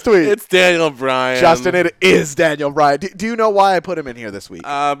wrote this tweet? It's Daniel Bryan. Justin, it is Daniel Bryan. Do you know why I put him in here this week?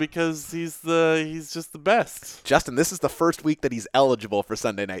 Because he's just the best. Justin, this is the first week that he's eligible for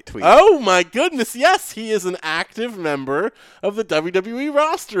Sunday Night Tweet. Oh my goodness, yes, he is an active member of the WWE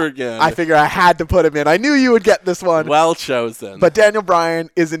roster again. I figure I had to put him in. I knew you would get this one. Well chosen. But Daniel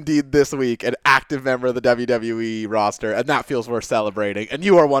Bryan is indeed this week an active member of the WWE roster, and that feels worth celebrating. And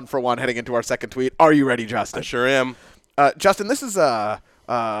you are 1 for 1 heading into our second tweet. Are you ready, Justin? I sure am. Justin, this is one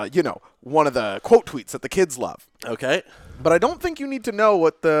of the quote tweets that the kids love. Okay. But I don't think you need to know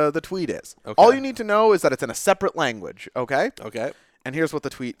what the tweet is. Okay. All you need to know is that it's in a separate language, okay? Okay. And here's what the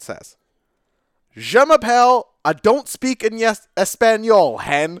tweet says. Je m'appelle, I don't speak in Espanol,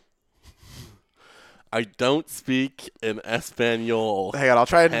 hen. I don't speak in Espanol. Hang on, I'll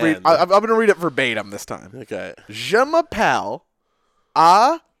try and read. I'm going to read it verbatim this time. Okay. Je m'appelle,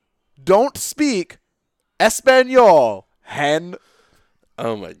 I don't speak Espanol, hen.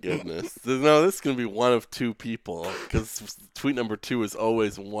 Oh my goodness. No, this is going to be one of two people, because tweet number 2 is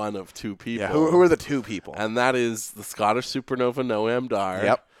always one of two people. Yeah, who are the two people? And that is the Scottish Supernova Noam Dar.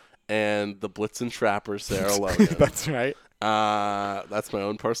 Yep. And the Blitzen Trapper Sarah Logan. That's right. That's my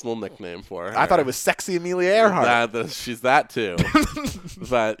own personal nickname for her. I thought it was Sexy Amelia Earhart. She's that too.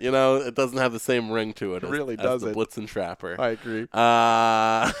 But, it doesn't have the same ring to it. It really as doesn't. the Blitzen Trapper. I agree.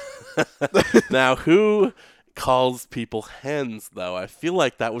 Now, who calls people hens, though? I feel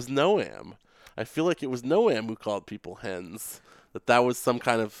like that was Noam. I feel like it was Noam who called people hens. That was some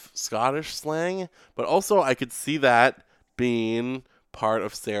kind of Scottish slang. But also, I could see that being part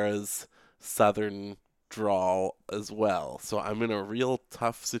of Sarah's southern drawl as well. So I'm in a real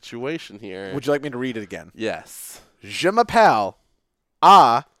tough situation here. Would you like me to read it again? Yes. Je m'appelle,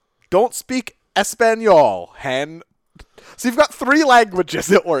 I don't speak Espanol, hen. So you've got 3 languages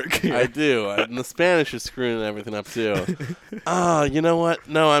at work here. I do. And the Spanish is screwing everything up too. You know what?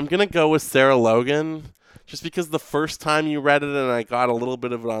 No, I'm going to go with Sarah Logan. Just because the first time you read it, and I got a little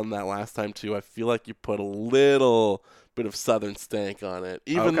bit of it on that last time too, I feel like you put a little bit of southern stank on it.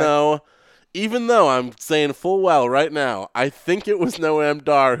 Even though I'm saying full well right now, I think it was Noam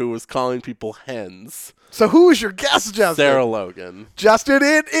Dar who was calling people hens. So who is your guess, Justin? Sarah Logan. Justin,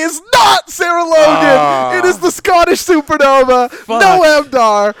 it is not Sarah Logan. It is the Scottish Supernova, Noam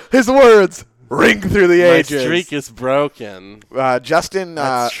Dar. His words ring through the ages. My streak is broken. Justin.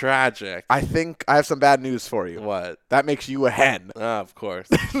 That's tragic. I think I have some bad news for you. What? That makes you a hen. Of course.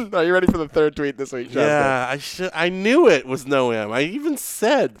 Are you ready for the third tweet this week, Justin? Yeah, I knew it was Noam. I even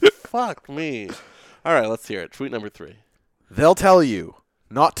said, fuck me. All right, let's hear it. Tweet number 3. They'll tell you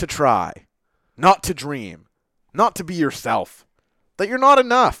not to try, not to dream, not to be yourself, that you're not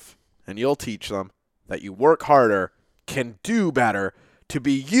enough. And you'll teach them that you work harder, can do better. To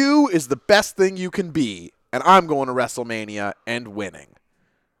be you is the best thing you can be. And I'm going to WrestleMania and winning.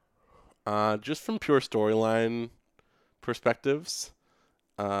 Just from pure storyline perspectives,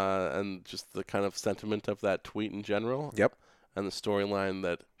 and just the kind of sentiment of that tweet in general. Yep. And the storyline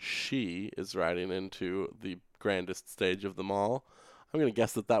that she is riding into the grandest stage of them all, I'm going to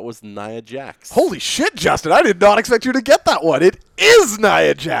guess that was Nia Jax. Holy shit, Justin. I did not expect you to get that one. It is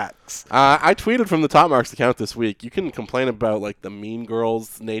Nia Jax. I tweeted from the Top Marks account this week. You can complain about like the Mean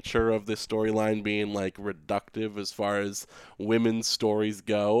Girls nature of this storyline being like reductive as far as women's stories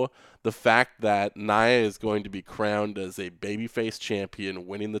go. The fact that Nia is going to be crowned as a babyface champion,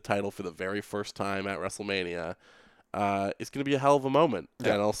 winning the title for the very first time at WrestleMania, is going to be a hell of a moment.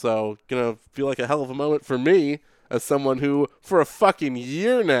 Yeah. And also going to feel like a hell of a moment for me as someone who, for a fucking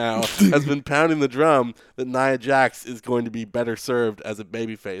year now, has been pounding the drum that Nia Jax is going to be better served as a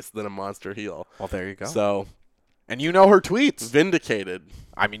babyface than a monster heel. Well, there you go. So, and you know her tweets. Vindicated.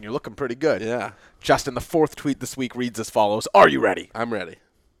 I mean, you're looking pretty good. Yeah. Justin, the 4th tweet this week reads as follows. Are you ready? I'm ready.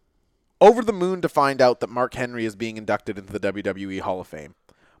 Over the moon to find out that Mark Henry is being inducted into the WWE Hall of Fame.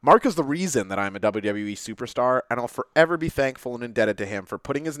 Mark is the reason that I'm a WWE superstar, and I'll forever be thankful and indebted to him for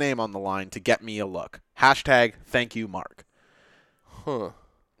putting his name on the line to get me a look. # thank you, Mark. Huh.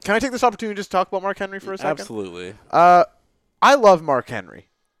 Can I take this opportunity to just talk about Mark Henry for a second? Absolutely. I love Mark Henry.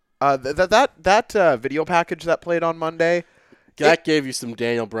 That video package that played on Monday, That gave you some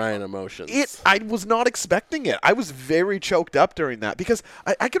Daniel Bryan emotions. I was not expecting it. I was very choked up during that because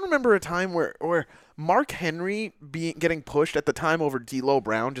I can remember a time where Mark Henry getting pushed at the time over D'Lo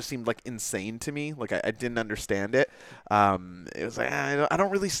Brown just seemed like insane to me. Like I didn't understand it. It was like I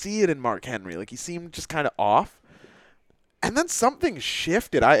don't really see it in Mark Henry. Like he seemed just kind of off. And then something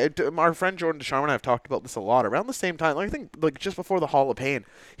shifted. Our friend Jordan DeSharman and I have talked about this a lot. Around the same time, like, I think like just before the Hall of Pain,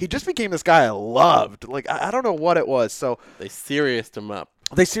 he just became this guy I loved. Like I don't know what it was. So they serioused him up.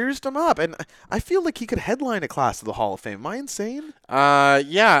 And I feel like he could headline a class of the Hall of Fame. Am I insane?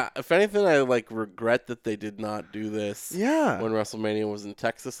 Yeah. If anything, I regret that they did not do this. Yeah. When WrestleMania was in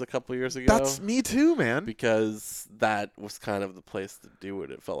Texas a couple years ago. That's me too, man. Because that was kind of the place to do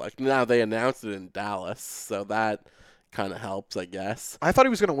it. It felt like. Now they announced it in Dallas, so that kind of helps, I guess. I thought he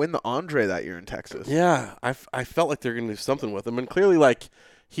was going to win the Andre that year in Texas. Yeah, I felt like they're going to do something with him, and clearly, like,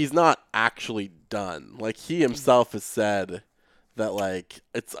 he's not actually done. Like, he himself has said that, like,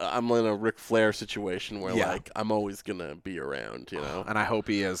 I'm in a Ric Flair situation where, like, I'm always going to be around, you know? And I hope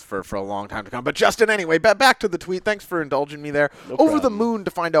he is for a long time to come. But Justin, anyway, back to the tweet. Thanks for indulging me there. No Over the problem. moon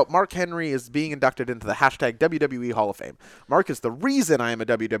to find out Mark Henry is being inducted into the hashtag WWE Hall of Fame. Mark is the reason I am a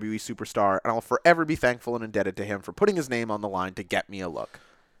WWE superstar, and I'll forever be thankful and indebted to him for putting his name on the line to get me a look.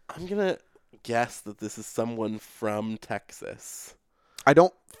 I'm going to guess that this is someone from Texas. I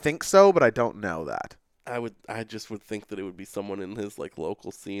don't think so, but I don't know that. I just would think that it would be someone in his like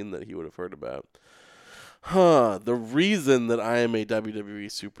local scene that he would have heard about. The reason that I am a WWE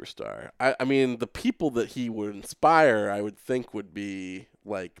superstar. I mean, the people that he would inspire, I would think would be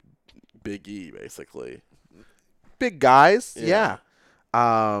like Big E, basically. Big guys, Yeah.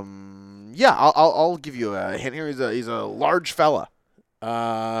 Yeah. I'll give you a hint here. He's a large fella.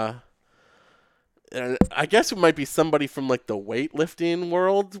 And I guess it might be somebody from like the weightlifting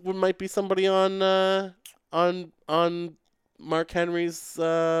world. Might be somebody on Mark Henry's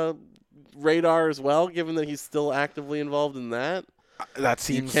radar as well, given that he's still actively involved in that. That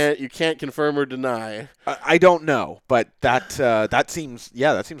seems you can't confirm or deny. I don't know, but that seems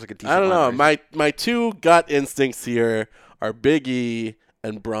like a decent. I don't know. line. My two gut instincts here are Big E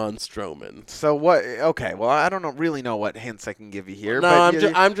and Braun Strowman. So what? Okay, well I don't really know what hints I can give you here. No,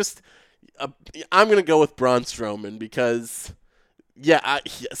 but I'm gonna go with Braun Strowman because,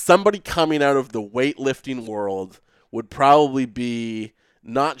 somebody coming out of the weightlifting world would probably be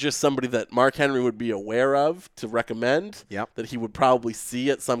not just somebody that Mark Henry would be aware of to recommend. Yep. That he would probably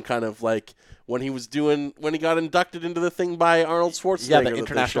see at some kind of like when he got inducted into the thing by Arnold Schwarzenegger. Yeah, the that they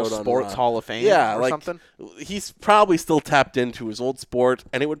International showed on Sports Raw. Hall of Fame. Yeah, or like something. he's probably still tapped into his old sport,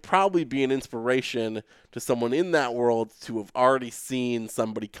 and it would probably be an inspiration to someone in that world to have already seen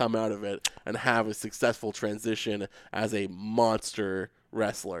somebody come out of it and have a successful transition as a monster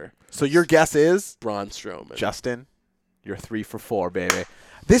wrestler. So your guess is Braun Strowman. Justin. You're 3 for 4, baby.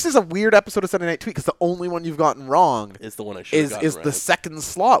 This is a weird episode of Sunday Night Tweet because the only one you've gotten wrong is the one I should have gotten is right. the second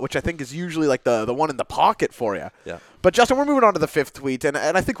slot, which I think is usually like the one in the pocket for you. Yeah. But Justin, we're moving on to the fifth tweet, and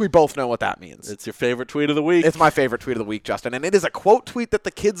I think we both know what that means. It's your favorite tweet of the week. It's my favorite tweet of the week, Justin, and it is a quote tweet that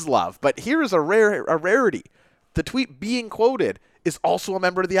the kids love. But here is a rarity. The tweet being quoted is also a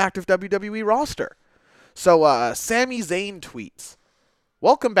member of the active WWE roster. So Sami Zayn tweets,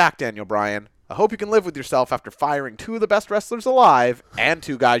 "Welcome back, Daniel Bryan. I hope you can live with yourself after firing 2 of the best wrestlers alive and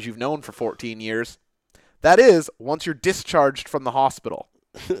 2 guys you've known for 14 years. That is, once you're discharged from the hospital."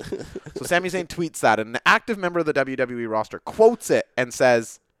 So Sami Zayn tweets that, and an active member of the WWE roster quotes it and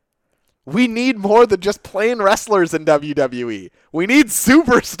says, "We need more than just plain wrestlers in WWE. We need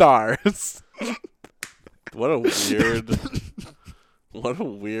superstars." What a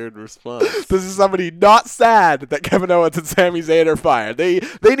weird response. This is somebody not sad that Kevin Owens and Sami Zayn are fired. They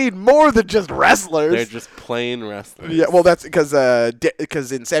need more than just wrestlers. They're just plain wrestlers. Yeah, well, that's because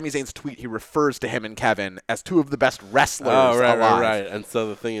in Sami Zayn's tweet, he refers to him and Kevin as 2 of the best wrestlers alive. Right. And so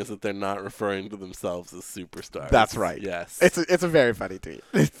the thing is that they're not referring to themselves as superstars. That's right. Yes. It's a very funny tweet.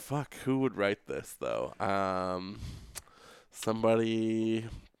 Fuck, who would write this, though? Somebody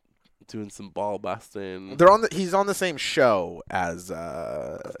doing some ball busting. He's on the same show as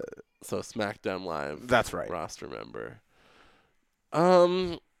So SmackDown Live. That's right. Roster member.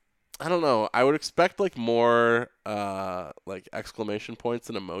 I don't know. I would expect like more like exclamation points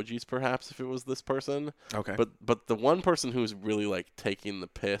and emojis perhaps if it was this person. Okay. But the one person who's really like taking the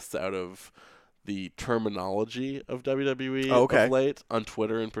piss out of the terminology of WWE of late on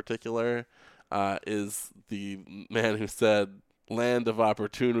Twitter in particular is the man who said land of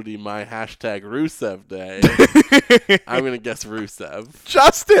opportunity, my hashtag Rusev Day, I'm going to guess Rusev.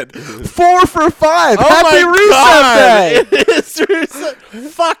 Justin, 4 for 5. Oh Happy my Rusev God, Day. it is Rusev.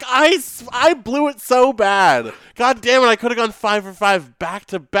 Fuck, I blew it so bad. God damn it, I could have gone 5 for 5 back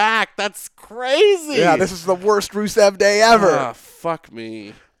to back. That's crazy. Yeah, this is the worst Rusev Day ever. Ah, fuck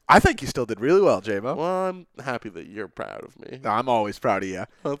me. I think you still did really well, J-Mo. Well, I'm happy that you're proud of me. I'm always proud of you.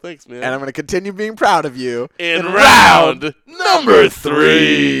 Oh, thanks, man. And I'm going to continue being proud of you. In round number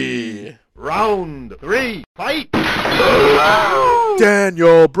 3. Round 3, fight!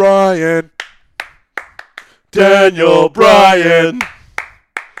 Daniel Bryan. Daniel Bryan.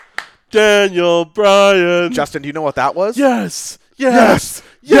 Daniel Bryan. Justin, do you know what that was? Yes. Yes.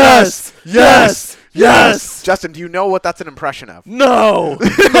 Yes. Yes. Yes. Yes. Justin, do you know what that's an impression of? No.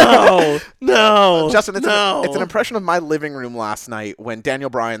 No. No. Justin, it's, no. it's an impression of my living room last night when Daniel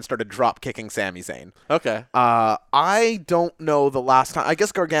Bryan started drop kicking Sami Zayn. Okay. I don't know the last time. I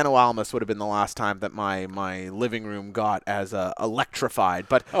guess Gargano Almas would have been the last time that my living room got as electrified.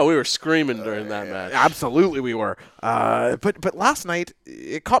 But Oh, we were screaming during that match. absolutely we were. But last night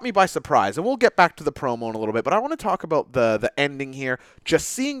it caught me by surprise, and we'll get back to the promo in a little bit. But I want to talk about the ending here. Just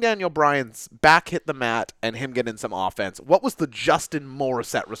seeing Daniel Bryan's back hit the mat and him get in some offense. What was the Justin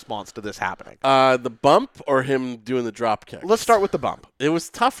Morissette response to this happening? The bump or him doing the drop kick? Let's start with the bump. It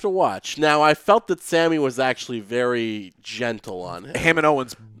was tough to watch. Now, I felt that Sammy was actually very gentle on him. Him and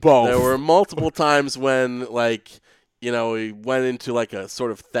Owens both. There were multiple times when, he went into like a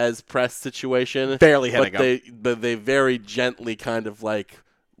sort of Thez press situation. Barely hitting him. But they very gently kind of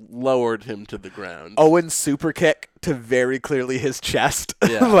lowered him to the ground. Owens super kick to very clearly his chest.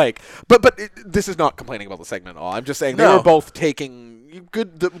 Yeah. This is not complaining about the segment at all. I'm just saying No. they were both taking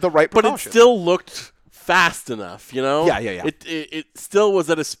the right But precautions. it still looked fast enough, you know? Yeah. It still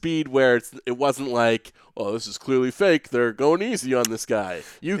was at a speed where it wasn't like, oh, this is clearly fake. They're going easy on this guy.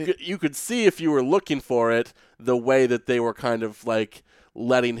 You could see if you were looking for it the way that they were kind of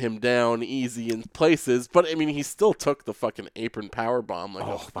letting him down easy in places. But, I mean, he still took the fucking apron powerbomb like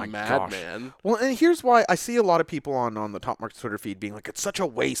a madman. Well, and here's why I see a lot of people on the Top Marks Twitter feed being like, it's such a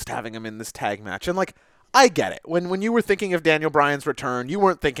waste having him in this tag match. And, I get it. When you were thinking of Daniel Bryan's return, you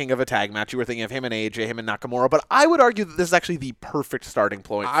weren't thinking of a tag match. You were thinking of him and AJ, him and Nakamura. But I would argue that this is actually the perfect starting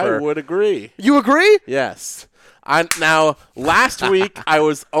point. I would agree. You agree? Yes. Now, last week, I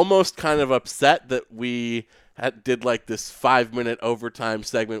was almost kind of upset that we did this 5-minute overtime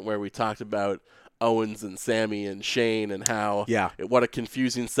segment where we talked about Owens and Sammy and Shane and how what a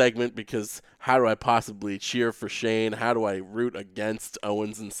confusing segment, because how do I possibly cheer for Shane? How do I root against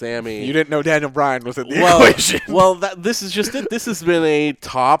Owens and Sammy? You didn't know Daniel Bryan was in the equation. Well, this is just it. This has been a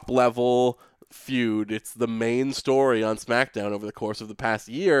top-level feud. It's the main story on SmackDown over the course of the past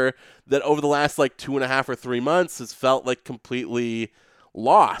year that over the last 2.5 or 3 months has felt completely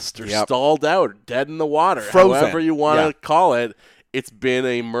lost or stalled out or dead in the water, frozen. However you want to call it. It's been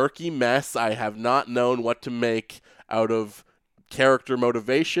a murky mess. I have not known what to make out of character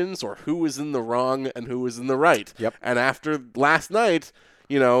motivations or who is in the wrong and who is in the right. Yep. And after last night,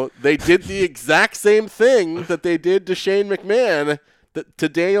 they did the exact same thing that they did to Shane McMahon, to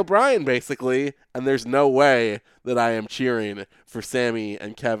Daniel Bryan, basically, and there's no way that I am cheering for Sammy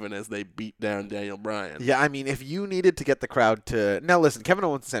and Kevin as they beat down Daniel Bryan. Yeah, I mean, if you needed to get the crowd to... Now, listen, Kevin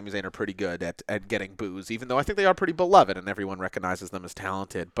Owens and Sami Zayn are pretty good at getting boos, even though I think they are pretty beloved and everyone recognizes them as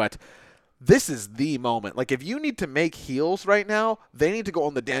talented, but... This is the moment. If you need to make heels right now, they need to go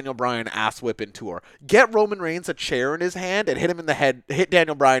on the Daniel Bryan ass whipping tour. Get Roman Reigns a chair in his hand and hit him in the head. Hit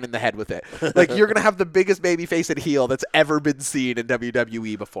Daniel Bryan in the head with it. You're gonna have the biggest babyface and heel that's ever been seen in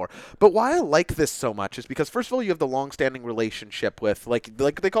WWE before. But why I like this so much is because first of all, you have the long-standing relationship with like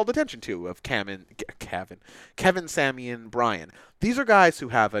they called attention to of Kevin, Sami, and Bryan. These are guys who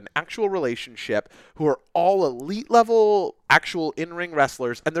have an actual relationship, who are all elite level, actual in-ring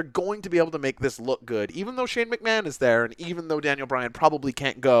wrestlers, and they're going to be able to make this look good, even though Shane McMahon is there, and even though Daniel Bryan probably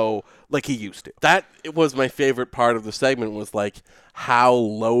can't go like he used to. That was my favorite part of the segment, was how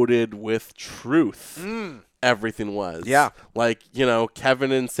loaded with truth everything was. Yeah.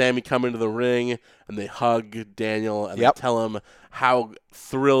 Kevin and Sammy come into the ring, and they hug Daniel, and they tell him how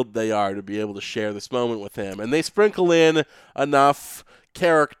thrilled they are to be able to share this moment with him. And they sprinkle in enough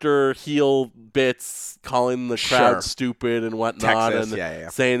character heel bits, calling the crowd stupid and whatnot, Texas,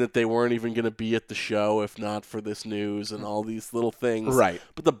 and saying that they weren't even going to be at the show if not for this news, and all these little things. Right.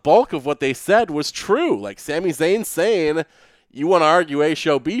 But the bulk of what they said was true. Sami Zayn saying, you want to argue A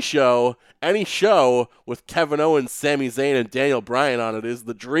show, B show, any show with Kevin Owens, Sami Zayn, and Daniel Bryan on it is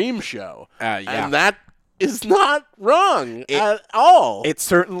the dream show. And that is not wrong at all. It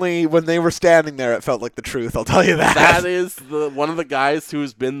certainly, when they were standing there, it felt like the truth. I'll tell you that. That is one of the guys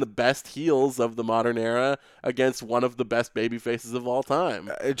who's been the best heels of the modern era against one of the best baby faces of all time.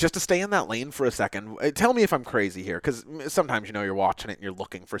 Just to stay in that lane for a second, tell me if I'm crazy here, because sometimes you're watching it and you're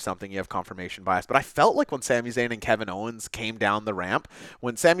looking for something, you have confirmation bias. But I felt like when Sami Zayn and Kevin Owens came down the ramp,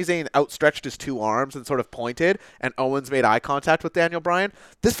 when Sami Zayn outstretched his two arms and sort of pointed, and Owens made eye contact with Daniel Bryan,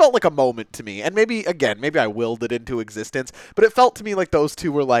 this felt like a moment to me. And maybe I willed it into existence, but it felt to me like those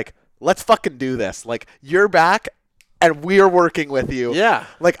two were like, let's fucking do this. Like, you're back, and we're working with you. Yeah.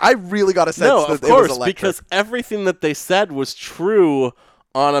 Like, I really got a sense that of course, it was electric. because everything that they said was true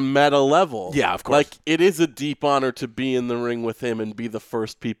on a meta level. Yeah, of course. Like, it is a deep honor to be in the ring with him and be the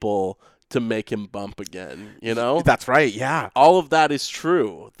first people to make him bump again, you know? That's right, yeah. All of that is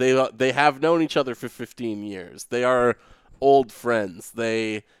true. They have known each other for 15 years. They are old friends.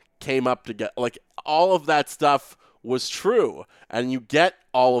 They came up together. Like, all of that stuff was true. And you get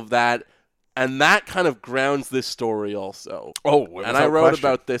all of that, and that kind of grounds this story also. Oh, and I wrote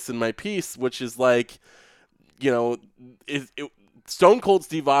about this in my piece, which is like, Stone Cold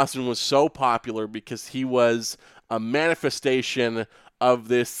Steve Austin was so popular because he was a manifestation of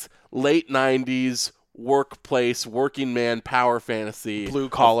this late 90s workplace, working man power fantasy. Blue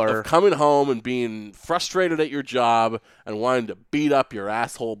collar. Of coming home and being frustrated at your job and wanting to beat up your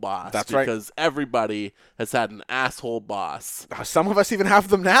asshole boss. That's right. Because everybody has had an asshole boss. Some of us even have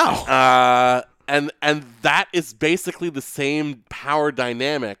them now. And that is basically the same power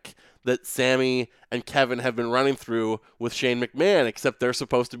dynamic that Sammy and Kevin have been running through with Shane McMahon, except they're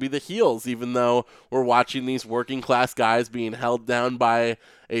supposed to be the heels, even though we're watching these working class guys being held down by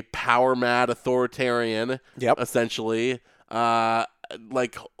a power mad authoritarian, essentially,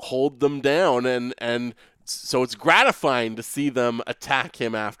 like hold them down. And so it's gratifying to see them attack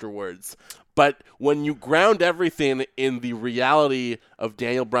him afterwards. But when you ground everything in the reality of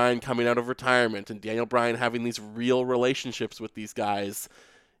Daniel Bryan coming out of retirement and Daniel Bryan having these real relationships with these guys,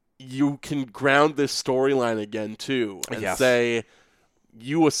 you can ground this storyline again, too, and say,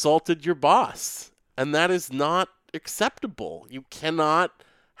 you assaulted your boss, and that is not acceptable. You cannot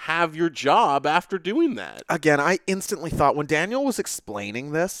have your job after doing that. Again, I instantly thought, when Daniel was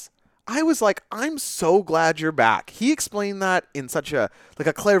explaining this, I was like, I'm so glad you're back. He explained that in such a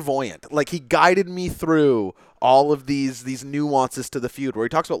clairvoyant. Like, he guided me through all of these nuances to the feud, where he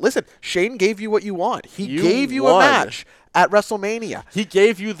talks about, listen, Shane gave you what you want. He gave you a match at WrestleMania. He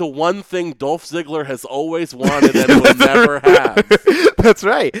gave you the one thing Dolph Ziggler has always wanted and will never have. That's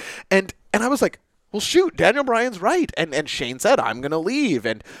right. And I was like, well, shoot, Daniel Bryan's right. And Shane said, I'm going to leave.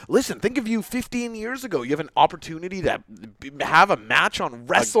 And listen, think of you 15 years ago. You have an opportunity to have a match on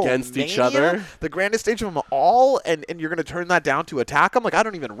WrestleMania. Against each other. The grandest stage of them all. And you're going to turn that down to attack him? Like, I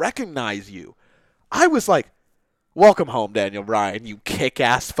don't even recognize you. I was like, welcome home, Daniel Bryan, you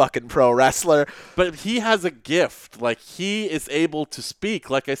kick-ass fucking pro wrestler. But he has a gift. Like, he is able to speak,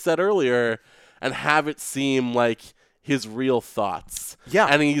 like I said earlier, and have it seem like his real thoughts. Yeah.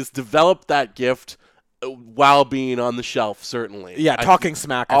 And he's developed that gift while being on the shelf, certainly. Yeah, talking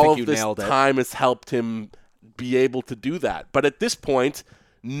smack, I think you nailed it. All of this time has helped him be able to do that. But at this point,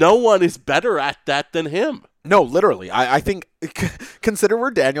 no one is better at that than him. No, literally. I think, consider where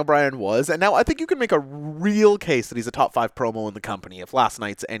Daniel Bryan was, and now I think you can make a real case that he's a top 5 promo in the company if last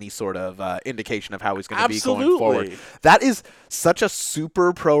night's any sort of indication of how he's going to be going forward. That is such a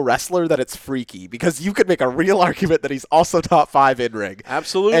super pro wrestler that it's freaky, because you could make a real argument that he's also top 5 in ring.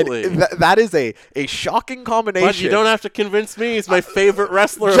 Absolutely. And that is a shocking combination. But you don't have to convince me. He's my favorite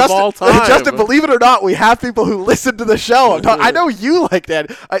wrestler of all time. Justin, believe it or not, we have people who listen to the show. I know you like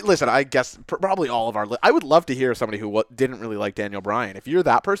that. Listen, I guess probably all of our I would love to hear somebody who didn't really like Daniel Bryan. If you're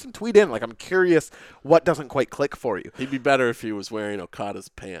that person, tweet in. Like, I'm curious what doesn't quite click for you. He'd be better if he was wearing Okada's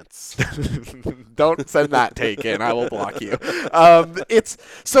pants. Don't send that take in. I will block you.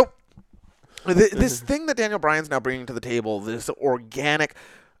 This thing that Daniel Bryan's now bringing to the table, this organic,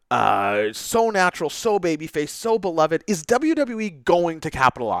 so natural, so babyface, so beloved. Is WWE going to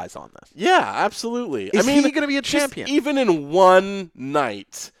capitalize on this? Yeah, absolutely. Is he going to be a champion? Even in one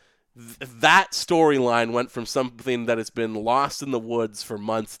night, that storyline went from something that has been lost in the woods for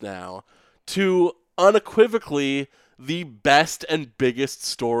months now to unequivocally the best and biggest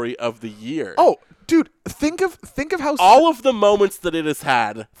story of the year. Oh, dude, think of how all of the moments that it has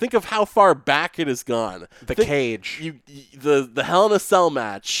had. Think of how far back it has gone. Cage, the Hell in a Cell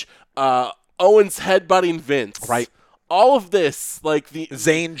match, Owens headbutting Vince, right? All of this, like the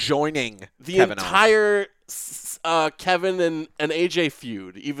Zayn joining the Kevin entire Kevin and AJ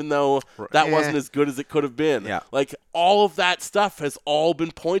feud, even though that wasn't as good as it could have been. Yeah. Like, all of that stuff has all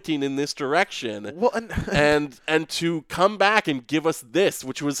been pointing in this direction. Well, and to come back and give us this,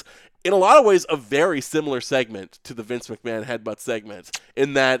 which was in a lot of ways a very similar segment to the Vince McMahon headbutt segment,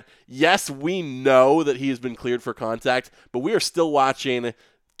 in that, yes, we know that he has been cleared for contact, but we are still watching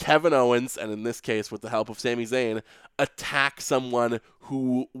Kevin Owens, and in this case with the help of Sami Zayn, attack someone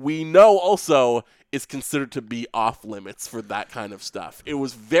who we know also is considered to be off limits for that kind of stuff. It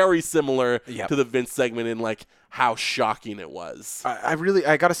was very similar to the Vince segment in like how shocking it was.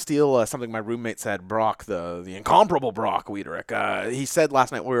 I got to steal something my roommate said. Brock, the incomparable Brock Wiederick. He said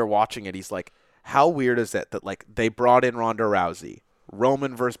last night when we were watching it, he's like, how weird is it that like they brought in Ronda Rousey,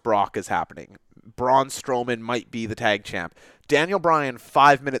 Roman versus Brock is happening, Braun Strowman might be the tag champ, Daniel Bryan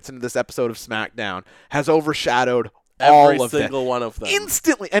 5 minutes into this episode of SmackDown has overshadowed every single one of them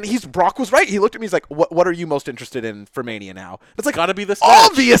instantly. And Brock was right. He looked at me. He's like, "What are you most interested in for Mania now?" It's like, gotta be this.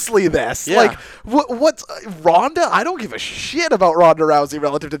 Obviously, this. Yeah. Like, what's Ronda? I don't give a shit about Ronda Rousey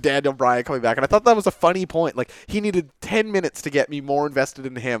relative to Daniel Bryan coming back. And I thought that was a funny point. Like, he needed 10 minutes to get me more invested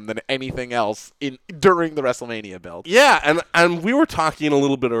in him than anything else during the WrestleMania build. Yeah, and we were talking a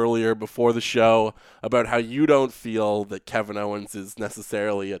little bit earlier before the show about how you don't feel that Kevin Owens is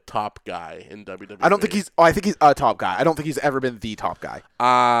necessarily a top guy in WWE. I don't think he's. I think he's a top guy. I don't think he's ever been the top guy.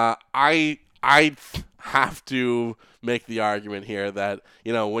 I have to make the argument here that,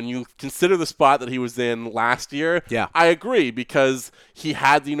 you know, when you consider the spot that he was in last year, I agree, because he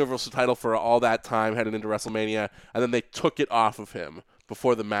had the Universal title for all that time heading into WrestleMania, and then they took it off of him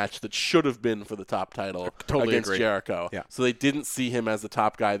before the match that should have been for the top title against Jericho. Yeah. So they didn't see him as the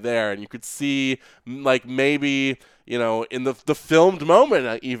top guy there, and you could see, like, maybe, you know, in the filmed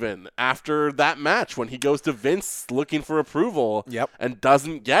moment even after that match when he goes to Vince looking for approval and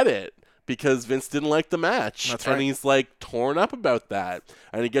doesn't get it because Vince didn't like the match. That's right. And he's like torn up about that.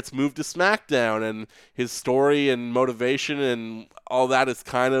 And he gets moved to SmackDown, and his story and motivation and all that is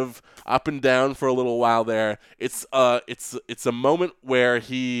kind of up and down for a little while there. It's a moment where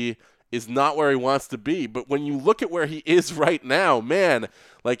he is not where he wants to be. But when you look at where he is right now, man,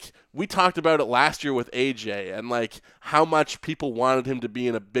 like, we talked about it last year with AJ and like how much people wanted him to be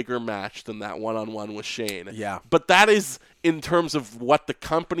in a bigger match than that one-on-one with Shane. Yeah. But that is, in terms of what the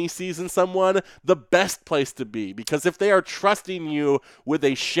company sees in someone, the best place to be. Because if they are trusting you with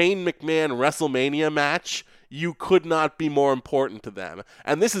a Shane McMahon WrestleMania match, you could not be more important to them.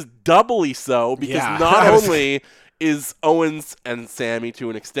 And this is doubly so because not only is Owens and Sami, to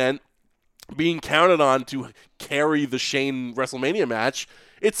an extent, being counted on to carry the Shane WrestleMania match,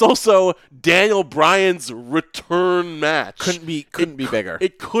 it's also Daniel Bryan's return match. Couldn't be bigger.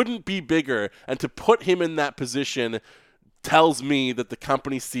 It couldn't be bigger. And to put him in that position tells me that the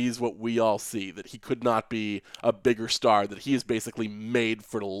company sees what we all see, that he could not be a bigger star, that he is basically made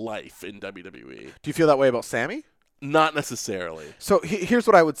for life in WWE. Do you feel that way about Sami? Not necessarily. So here's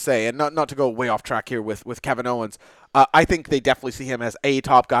what I would say, and not to go way off track here with Kevin Owens. I think they definitely see him as a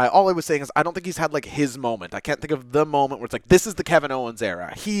top guy. All I was saying is I don't think he's had like his moment. I can't think of the moment where it's like, this is the Kevin Owens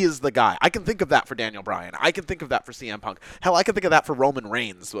era. He is the guy. I can think of that for Daniel Bryan. I can think of that for CM Punk. Hell, I can think of that for Roman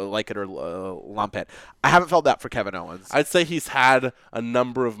Reigns, like it or lump it. I haven't felt that for Kevin Owens. I'd say he's had a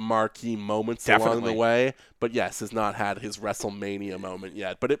number of marquee moments along the way, but yes, has not had his WrestleMania moment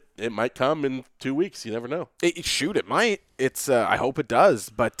yet. But it might come in 2 weeks. You never know. It might. It's. I hope it does.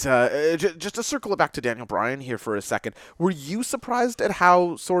 But just to circle it back to Daniel Bryan here for a second, were you surprised at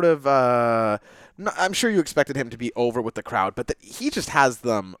how sort of? I'm sure you expected him to be over with the crowd, but that he just has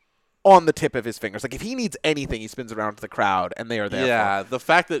them on the tip of his fingers. Like, if he needs anything, he spins around to the crowd, and they are there. Yeah, the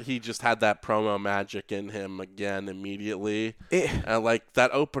fact that he just had that promo magic in him again immediately, and like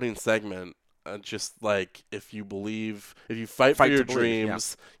that opening segment. Just like, if you fight for your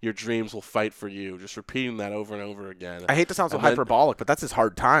dreams, your dreams will fight for you. Just repeating that over and over again. I hate to sound so hyperbolic, but that's his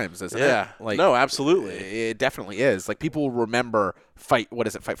hard times, isn't it? Yeah. Like, no, absolutely. It definitely is. Like, people will remember fight. What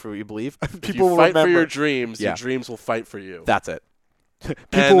is it? Fight for what you believe. People will fight for your dreams. Your dreams will fight for you. That's it.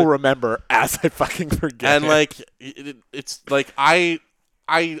 People will remember as I fucking forget. And like, it's like I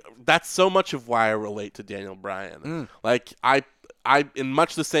that's so much of why I relate to Daniel Bryan. Like, I in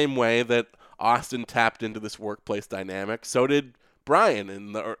much the same way that Austin tapped into this workplace dynamic, so did Bryan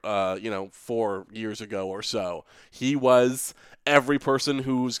in the 4 years ago or so. He was every person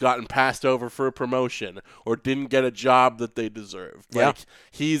who's gotten passed over for a promotion or didn't get a job that they deserved. Like,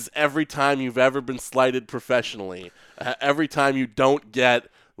 he's every time you've ever been slighted professionally, every time you don't get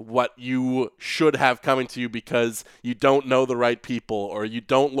what you should have coming to you because you don't know the right people or you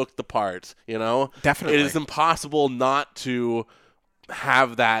don't look the part, you know? Definitely. It is impossible not to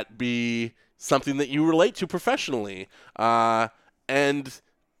have that be something that you relate to professionally. And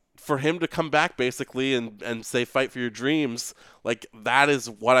for him to come back basically and say fight for your dreams, like that is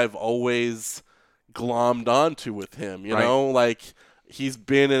what I've always glommed onto with him, you know? Like he's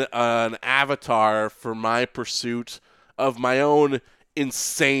been an avatar for my pursuit of my own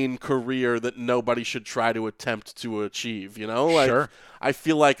insane career that nobody should try to attempt to achieve, you know? Like, Sure. I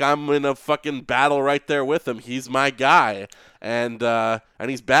feel like I'm in a fucking battle right there with him. He's my guy, and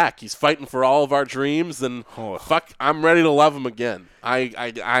he's back. He's fighting for all of our dreams, and fuck, I'm ready to love him again.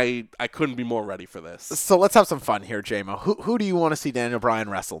 I couldn't be more ready for this. So let's have some fun here, JMO. Who do you want to see Daniel Bryan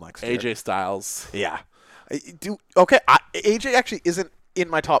wrestle next year? AJ Styles. Yeah. AJ actually isn't in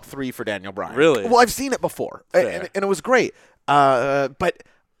my top 3 for Daniel Bryan. Really? Well, I've seen it before, and it was great. But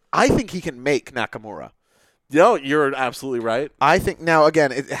I think he can make Nakamura. No, you're absolutely right. I think now,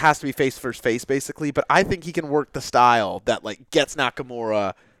 again, it has to be face versus face, basically, but I think he can work the style that like gets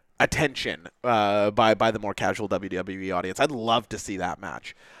Nakamura attention by the more casual WWE audience. I'd love to see that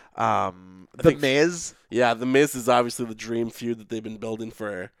match. The Miz. Yeah, The Miz is obviously the dream feud that they've been building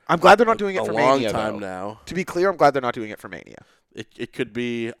for I'm glad they're not doing it for Mania, long time though. now. To be clear, I'm glad they're not doing it for Mania. It could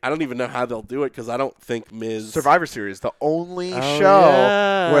be. I don't even know how they'll do it because I don't think Miz. Survivor Series, the only show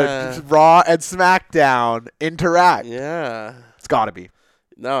yeah. where Raw and SmackDown interact. Yeah. It's got to be.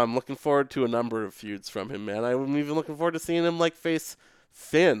 No, I'm looking forward to a number of feuds from him, man. I'm even looking forward to seeing him like face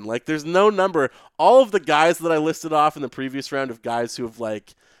Finn. Like, there's no number. All of the guys that I listed off in the previous round of guys who have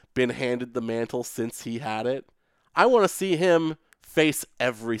like been handed the mantle since he had it, I want to see him face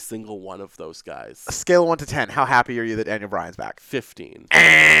every single one of those guys. A scale of 1 to 10, how happy are you that Daniel Bryan's back? 15.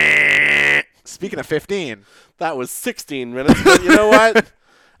 Speaking of 15. That was 16 minutes, but you know what?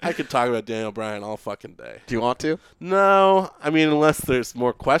 I could talk about Daniel Bryan all fucking day. Do you want to? No. I mean, unless there's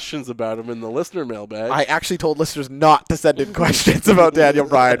more questions about him in the listener mailbag. I actually told listeners not to send in questions about Daniel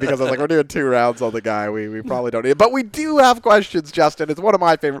Bryan because I was like, we're doing 2 rounds on the guy. We probably don't need it. But we do have questions, Justin. It's one of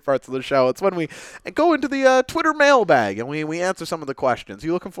my favorite parts of the show. It's when we go into the Twitter mailbag and we answer some of the questions.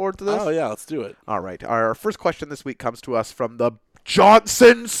 You looking forward to this? Oh, yeah. Let's do it. All right. Our first question this week comes to us from the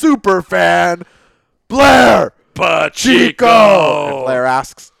Johnson superfan, Blair Pacheco. And Blair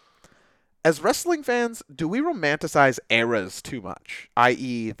asks, as wrestling fans, do we romanticize eras too much,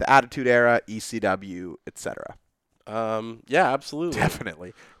 i.e. the Attitude Era, ECW, etc.? Yeah, absolutely.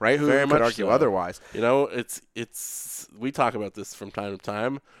 Definitely, right? Who Very could much argue so. otherwise? You know, it's we talk about this from time to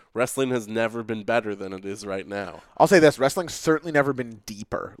time. Wrestling has never been better than it is right now. I'll say this, wrestling's certainly never been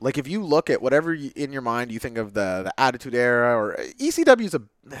deeper. Like, if you look at whatever in your mind you think of the Attitude Era, or ECW's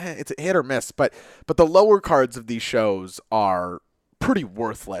it's a hit or miss, but the lower cards of these shows are pretty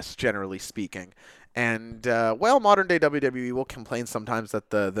worthless, generally speaking. And, modern day WWE will complain sometimes that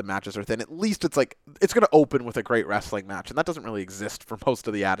the matches are thin. At least it's going to open with a great wrestling match, and that doesn't really exist for most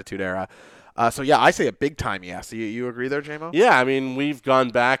of the Attitude Era. So, yeah, I say a big time yes. You agree there, JMO? Yeah, I mean, we've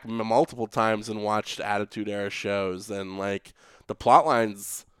gone back multiple times and watched Attitude Era shows, and, like, the plot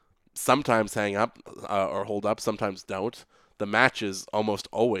lines sometimes hang up or hold up, sometimes don't. The matches almost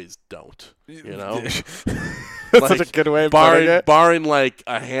always don't, you know? That's such a good way of putting it. Barring, like,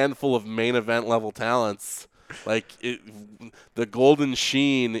 a handful of main event level talents, like, the golden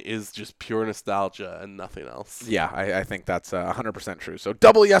sheen is just pure nostalgia and nothing else. Yeah, I think that's 100% true. So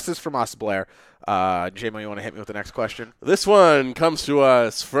double yeses from us, Blair. JMO, you want to hit me with the next question? This one comes to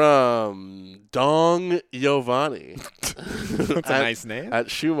us from Dong Giovanni. That's a nice name. At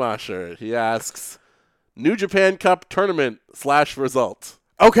Schumacher. He asks, New Japan Cup tournament / result.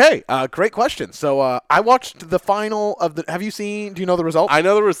 Okay, great question. So I watched the final of the. Do you know the result? I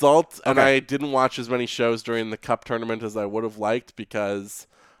know the result, and Okay. I didn't watch as many shows during the Cup tournament as I would have liked because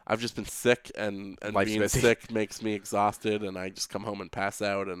I've just been sick, and Life's being busy. sick makes me exhausted, and I just come home and pass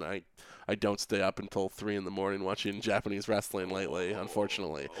out, and I don't stay up until 3 in the morning watching Japanese wrestling lately,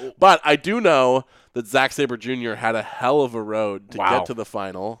 unfortunately. But I do know that Zack Sabre Jr. had a hell of a road to get to the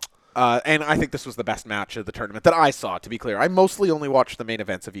final. And I think this was the best match of the tournament that I saw, to be clear. I mostly only watched the main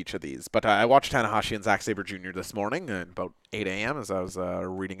events of each of these, but I watched Tanahashi and Zack Sabre Jr. this morning at about 8 a.m. as I was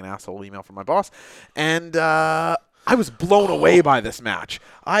reading an asshole email from my boss. And I was blown away by this match.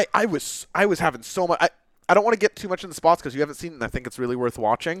 I was having so much... I don't want to get too much in the spots because you haven't seen it, and I think it's really worth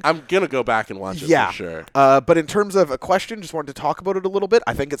watching. I'm going to go back and watch it for sure. But in terms of a question, just wanted to talk about it a little bit.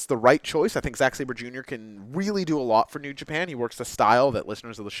 I think it's the right choice. I think Zack Sabre Jr. can really do a lot for New Japan. He works a style that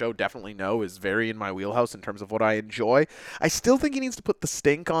listeners of the show definitely know is very in my wheelhouse in terms of what I enjoy. I still think he needs to put the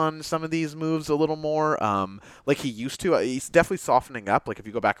stink on some of these moves a little more, like he used to. He's definitely softening up. Like if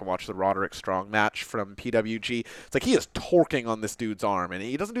you go back and watch the Roderick Strong match from PWG, it's like he is torquing on this dude's arm, and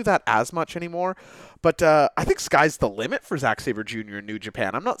he doesn't do that as much anymore. But I think sky's the limit for Zack Sabre Jr. in New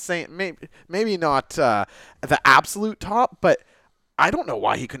Japan. I'm not saying maybe not the absolute top, but I don't know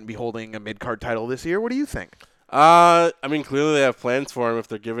why he couldn't be holding a mid-card title this year. What do you think? I mean, clearly they have plans for him if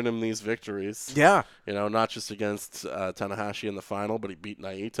they're giving him these victories. Yeah. You know, not just against Tanahashi in the final, but he beat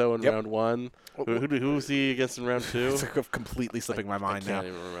Naito in round 1. Who was he against in round 2? It's completely slipping my mind now. I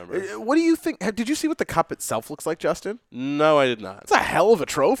can't even remember. What do you think? Did you see what the cup itself looks like, Justin? No, I did not. It's a hell of a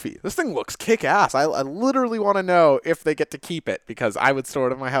trophy. This thing looks kick-ass. I literally want to know if they get to keep it because I would store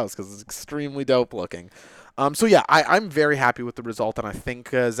it in my house because it's extremely dope looking. So, yeah, I'm very happy with the result, and I think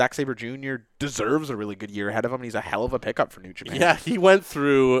Zack Sabre Jr. deserves a really good year ahead of him, and he's a hell of a pickup for New Japan. Yeah, he went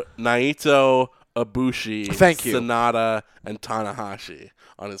through Naito, Ibushi, Sonata, and Tanahashi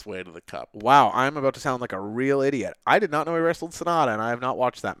on his way to the cup. Wow, I'm about to sound like a real idiot. I did not know he wrestled Sonata, and I have not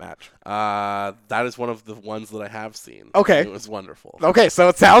watched that match. That is one of the ones that I have seen. Okay. It was wonderful. Okay, so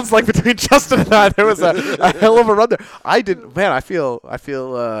it sounds like between Justin and I, there was a hell of a run there. I didn't. Man, I feel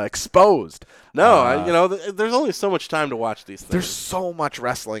exposed. No, there's only so much time to watch these things. There's so much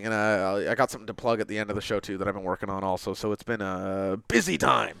wrestling, and I got something to plug at the end of the show, too, that I've been working on also, so it's been a busy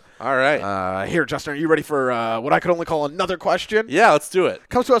time. All right. Here, Justin, are you ready for what I could only call another question? Yeah, let's do it.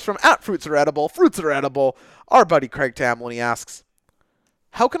 Comes to us from @FruitsAreEdible. Fruits are edible. Our buddy Craig Tamlin, he asks,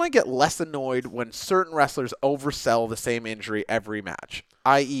 how can I get less annoyed when certain wrestlers oversell the same injury every match?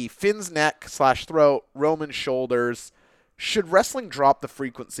 I.e., Finn's neck/throat, Roman's shoulders. Should wrestling drop the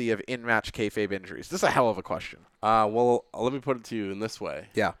frequency of in-match kayfabe injuries? This is a hell of a question. Well, let me put it to you in this way.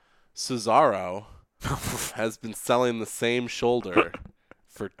 Yeah. Cesaro has been selling the same shoulder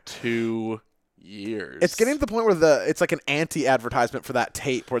for 2 years. It's getting to the point where it's like an anti-advertisement for that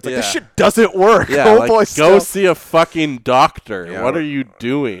tape where it's like, Yeah. this shit doesn't work. Yeah, Oh, like, boy, go still. see a fucking doctor. Yeah. What are you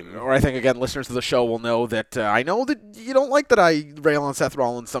doing? Or I think, again, listeners to the show will know that I know that you don't like that I rail on Seth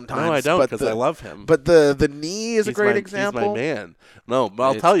Rollins sometimes. No, I don't, because I love him. But the knee is a great example. He's my man. No, but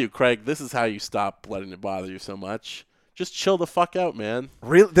I'll tell you, Craig, this is how you stop letting it bother you so much. Just chill the fuck out, man.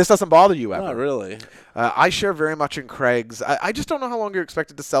 Really? This doesn't bother you ever? Not really. I share very much in Craig's. I just don't know how long you're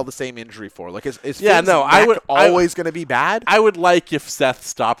expected to sell the same injury for. Like, is Finn's neck always going to be bad? I would like if Seth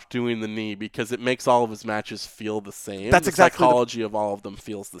stopped doing the knee because it makes all of his matches feel the same. That's exactly the psychology of all of them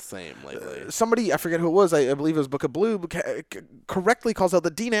feels the same lately. Somebody, I forget who it was, I believe it was Book of Blue, correctly calls out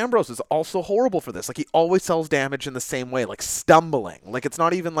that Dean Ambrose is also horrible for this. Like, he always sells damage in the same way, like stumbling. Like, it's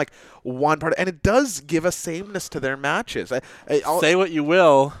not even like one part. And it does give a sameness to their matches. Say what you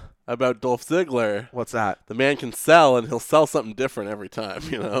will about Dolph Ziggler. What's that? The man can sell, and he'll sell something different every time,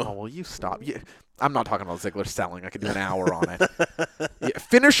 you know? Oh, well, you stop. I'm not talking about Ziggler selling. I could do an hour on it.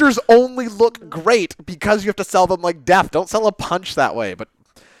 Finishers only look great because you have to sell them like death. Don't sell a punch that way. But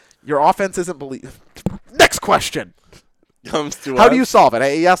your offense isn't Next question. Comes to how do you solve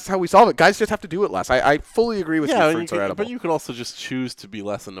it? Yes, how we solve it. Guys just have to do it less. I fully agree with you. But you could also just choose to be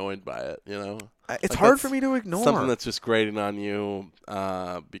less annoyed by it, you know? It's hard for me to ignore. Something that's just grating on you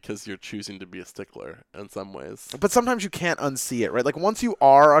because you're choosing to be a stickler in some ways. But sometimes you can't unsee it, right? Like, once you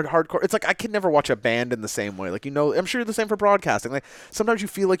are a hardcore, it's like I can never watch a band in the same way. Like, I'm sure you're the same for broadcasting. Like, sometimes you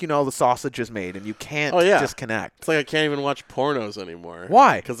feel like you know how the sausage is made and you can't disconnect. It's like I can't even watch pornos anymore.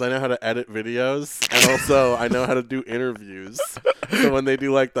 Why? Because I know how to edit videos, and also I know how to do interviews. So when they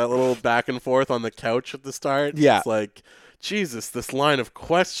do like that little back and forth on the couch at the start, it's like, Jesus, this line of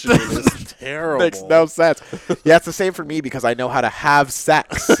questioning is terrible. Makes no sense. Yeah, it's the same for me because I know how to have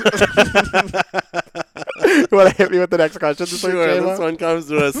sex. You want to hit me with the next question? This one comes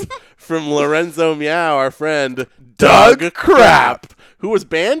to us from Lorenzo Meow, our friend Doug Crap, who was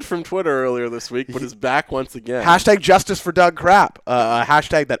banned from Twitter earlier this week, but is back once again. Hashtag justice for Doug Crap. A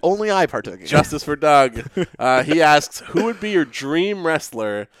hashtag that only I partook in. Justice for Doug. He asks, who would be your dream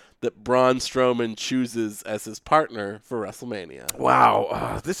wrestler that Braun Strowman chooses as his partner for WrestleMania?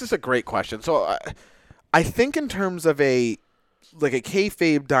 Wow, this is a great question. So I think in terms of a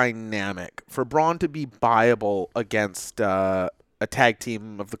kayfabe dynamic, for Braun to be viable against a tag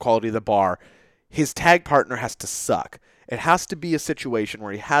team of the quality of the Bar, his tag partner has to suck. It has to be a situation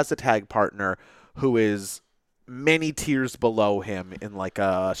where he has a tag partner who is many tiers below him in like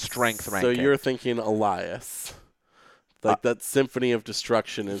a strength ranking. So you're thinking Elias. Like that Symphony of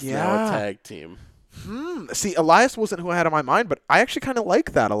Destruction is now a tag team. See, Elias wasn't who I had in my mind, but I actually kind of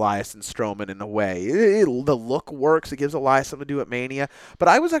like that Elias and Strowman in a way. The look works. It gives Elias something to do at Mania. But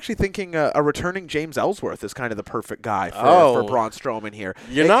I was actually thinking a returning James Ellsworth is kind of the perfect guy for Braun Strowman here.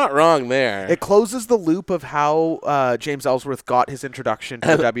 You're not wrong there. It closes the loop of how James Ellsworth got his introduction to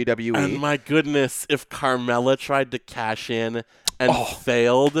WWE. And my goodness, if Carmella tried to cash in and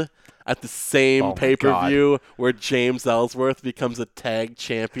failed, at the same pay-per-view where James Ellsworth becomes a tag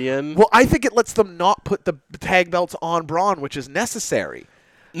champion. Well, I think it lets them not put the tag belts on Braun, which is necessary.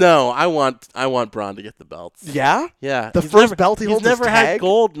 No, I want Braun to get the belts. Yeah? Yeah. The first belt he holds He's never is tag? had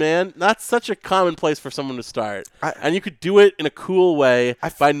gold, man. That's such a common place for someone to start. And you could do it in a cool way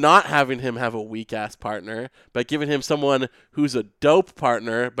by not having him have a weak-ass partner, by giving him someone who's a dope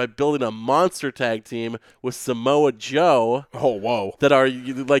partner, by building a monster tag team with Samoa Joe. Oh, whoa. That are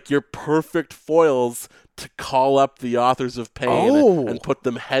like your perfect foils to call up the Authors of Pain and put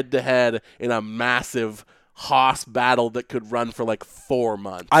them head-to-head in a massive Hoss battle that could run for like 4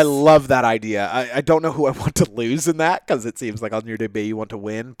 months. I love that idea. I don't know who I want to lose in that because it seems like on your debut you want to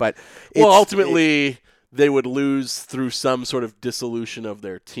win. But ultimately, they would lose through some sort of dissolution of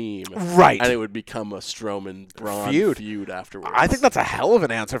their team. Right. And it would become a Strowman-Braun feud afterwards. I think that's a hell of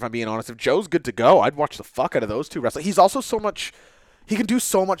an answer, if I'm being honest. If Joe's good to go, I'd watch the fuck out of those two wrestlers. He's also so much... He can do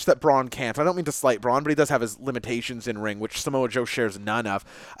so much that Braun can't. I don't mean to slight Braun, but he does have his limitations in ring, which Samoa Joe shares none of.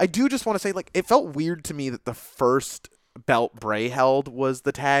 I do just want to say, like, it felt weird to me that the first belt Bray held was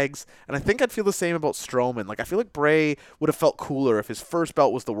the tags, and I think I'd feel the same about Strowman. Like, I feel like Bray would have felt cooler if his first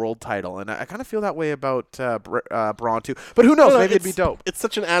belt was the world title, and I kind of feel that way about Braun too. But who knows? Maybe it'd be dope. It's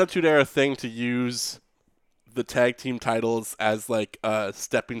such an Attitude Era thing to use the tag team titles as like a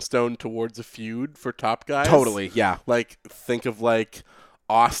stepping stone towards a feud for top guys. Totally, yeah. Like, think of like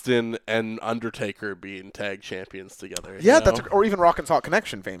Austin and Undertaker being tag champions together. Yeah, or even Rock and Sock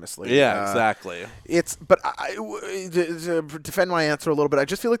Connection, famously. Yeah, exactly. But to defend my answer a little bit, I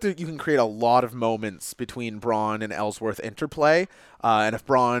just feel like you can create a lot of moments between Braun and Ellsworth interplay, and if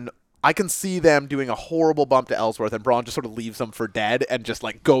Braun... I can see them doing a horrible bump to Ellsworth, and Braun just sort of leaves them for dead and just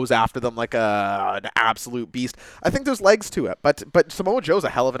like goes after them like an absolute beast. I think there's legs to it, but Samoa Joe's a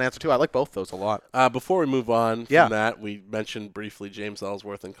hell of an answer too. I like both those a lot. Before we move on from that, we mentioned briefly James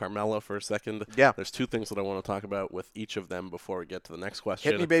Ellsworth and Carmella for a second. Yeah. There's two things that I want to talk about with each of them before we get to the next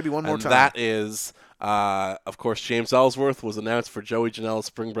question. Hit me, baby, one more time. That is, of course, James Ellsworth was announced for Joey Janela's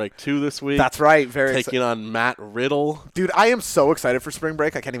Spring Break 2 this week. That's right. Taking on Matt Riddle. Dude, I am so excited for Spring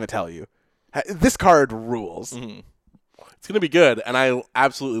Break, I can't even tell you. This card rules. Mm-hmm. It's going to be good, and I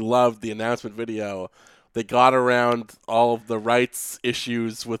absolutely loved the announcement video. They got around all of the rights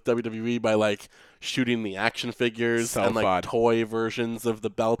issues with WWE by like shooting the action figures and like toy versions of the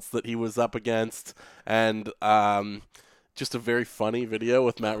belts that he was up against, and just a very funny video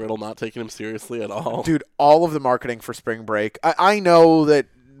with Matt Riddle not taking him seriously at all. Dude, all of the marketing for Spring Break, I know that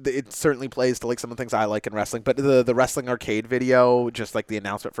it certainly plays to like some of the things I like in wrestling, but the wrestling arcade video, just like the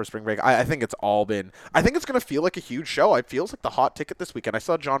announcement for Spring Break, I think it's all been. I think it's going to feel like a huge show. It feels like the hot ticket this weekend. I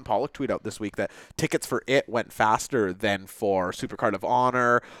saw John Pollock tweet out this week that tickets for it went faster than for Supercard of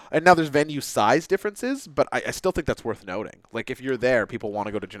Honor, and now there's venue size differences, but I still think that's worth noting. Like if you're there, people want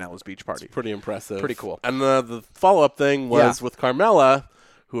to go to Janela's beach party. It's pretty impressive. Pretty cool. And the follow-up thing was with Carmella,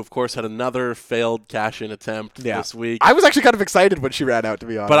 who, of course, had another failed cash-in attempt this week. I was actually kind of excited when she ran out, to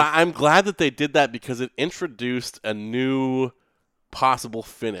be honest. But I'm glad that they did that because it introduced a new possible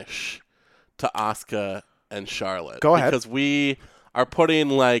finish to Asuka and Charlotte. Go ahead. Because we are putting,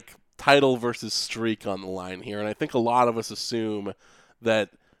 like, title versus streak on the line here, and I think a lot of us assume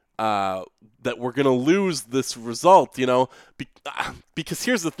that that we're going to lose this result, you know, because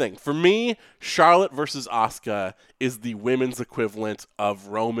here's the thing. For me, Charlotte versus Asuka is the women's equivalent of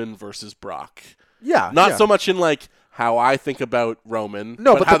Roman versus Brock. Yeah. Not so much in, like, how I think about Roman,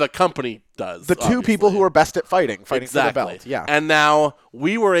 but how the company does. The two people who are best at fighting for the belt. Yeah. And now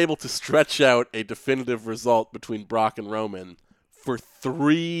we were able to stretch out a definitive result between Brock and Roman for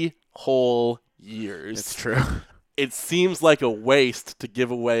 3 whole years. It's true. It seems like a waste to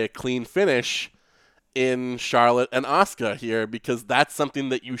give away a clean finish in Charlotte and Asuka here, because that's something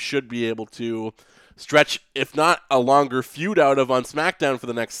that you should be able to stretch, if not a longer feud out of on SmackDown for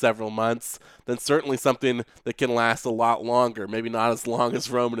the next several months, then certainly something that can last a lot longer. Maybe not as long as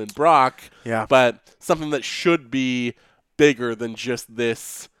Roman and Brock, but something that should be bigger than just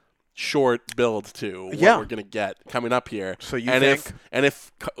this short build to what we're going to get coming up here. So you think?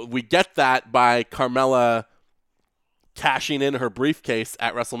 If we get that by Carmella cashing in her briefcase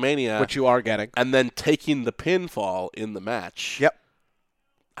at WrestleMania, which you are getting, and then taking the pinfall in the match. Yep.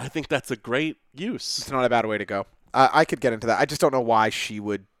 I think that's a great use. It's not a bad way to go. I could get into that. I just don't know why she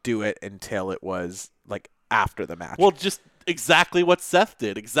would do it until it was like after the match. Well, just exactly what Seth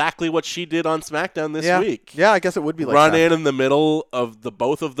did, exactly what she did on SmackDown this week. Yeah, I guess it would be like Run that. in the middle of the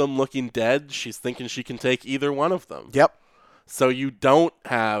both of them looking dead. She's thinking she can take either one of them. Yep. So you don't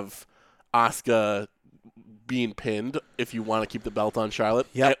have Asuka being pinned if you want to keep the belt on Charlotte.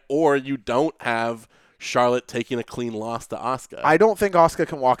 Yep. Or you don't have Charlotte taking a clean loss to Asuka. I don't think Asuka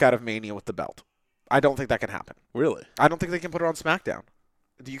can walk out of Mania with the belt. I don't think that can happen. Really? I don't think they can put her on SmackDown.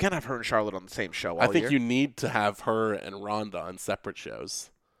 You can't have her and Charlotte on the same show all I think year. you need to have her and Ronda on separate shows.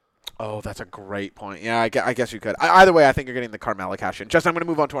 Oh, that's a great point. Yeah, I guess you could. Either way, I think you're getting the Carmella cash in. Justin, I'm going to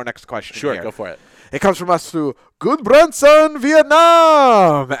move on to our next question. Sure, here. go for it. It comes from us through Gudbranson,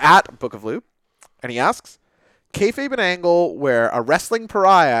 Vietnam, at Book of Loop. And he asks, kayfabe and angle where a wrestling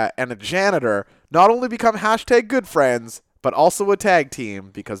pariah and a janitor not only become hashtag good friends, but also a tag team,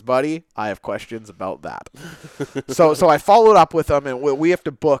 because, buddy, I have questions about that. So I followed up with them, and we have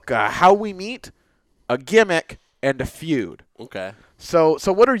to book how we meet, a gimmick, and a feud. Okay. So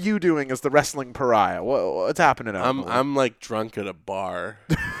what are you doing as the wrestling pariah? What's happening? I'm like drunk at a bar.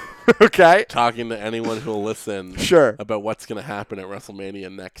 Okay. Talking to anyone who'll listen. Sure. About what's going to happen at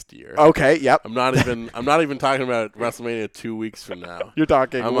WrestleMania next year. Okay. Yep. I'm not even talking about WrestleMania 2 weeks from now. You're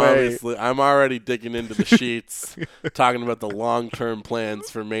talking. I'm already digging into the sheets, talking about the long-term plans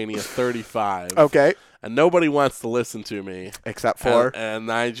for Mania 35. Okay. And nobody wants to listen to me except for,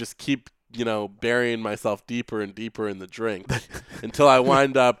 and I just keep burying myself deeper and deeper in the drink until I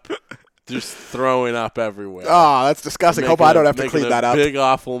wind up just throwing up everywhere. Oh, that's disgusting. Hope I don't have to clean that up. Big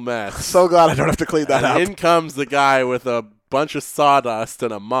awful mess. So glad I don't have to clean that up. In comes the guy with a bunch of sawdust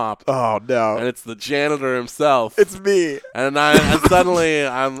and a mop. Oh no! And it's the janitor himself. It's me. And suddenly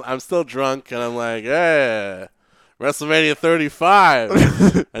I'm still drunk and I'm like, hey, WrestleMania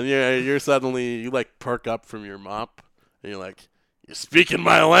 35. And you're suddenly you like perk up from your mop and you're like, you're speaking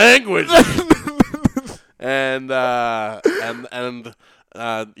my language. and the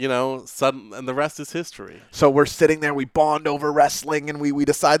rest is history. So we're sitting there, we bond over wrestling, and we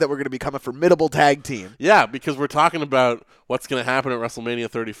decide that we're going to become a formidable tag team. Yeah, because we're talking about what's going to happen at WrestleMania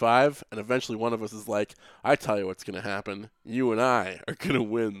 35, and eventually one of us is like, I tell you what's going to happen. You and I are going to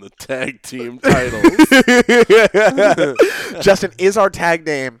win the tag team titles. Justin, is our tag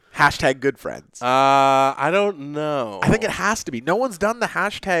name hashtag good friends? I don't know. I think it has to be. No one's done the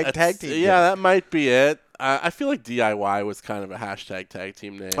hashtag tag team Yeah, yet. that might be it. I feel like DIY was kind of a hashtag tag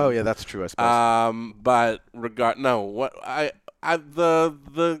team name. Oh yeah, that's true. I suppose. But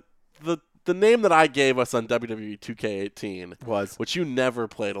the name that I gave us on WWE 2K18 was, which you never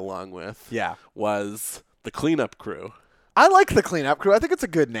played along with. Yeah, was the Cleanup Crew. I like the Cleanup Crew. I think it's a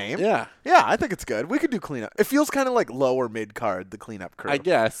good name. Yeah, I think it's good. We could do Cleanup. It feels kind of like lower mid card. The Cleanup Crew. I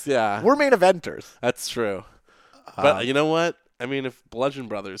guess. Yeah, we're main eventers. That's true. But you know what? I mean, if Bludgeon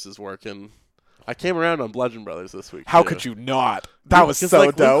Brothers is working. I came around on Bludgeon Brothers this week. How could you not? That was so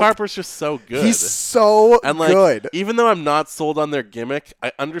like, dope. Luke Harper's just so good. He's so good. Even though I'm not sold on their gimmick,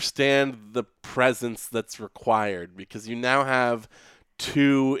 I understand the presence that's required because you now have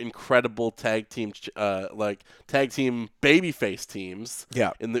two incredible tag team babyface teams.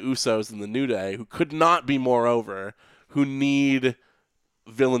 Yeah. In the Usos and the New Day, who could not be more over, who need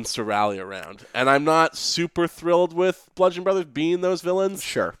villains to rally around. And I'm not super thrilled with Bludgeon Brothers being those villains.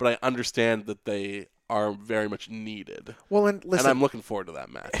 Sure. But I understand that they are very much needed. Well, and listen, and I'm looking forward to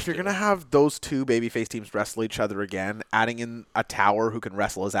that match. If you're going to have those two babyface teams wrestle each other again, adding in a tower who can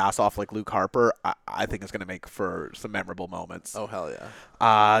wrestle his ass off like Luke Harper, I think it's going to make for some memorable moments. Oh, hell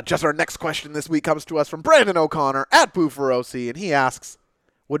yeah. Just our next question this week comes to us from Brandon O'Connor at Booferosi, and he asks,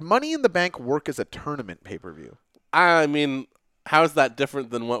 would Money in the Bank work as a tournament pay-per-view? I mean, how is that different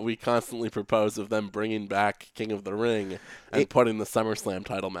than what we constantly propose of them bringing back King of the Ring and putting the SummerSlam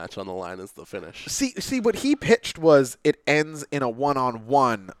title match on the line as the finish? See, what he pitched was it ends in a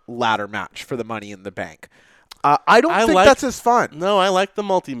one-on-one ladder match for the Money in the Bank. I don't think that's as fun. No, I like the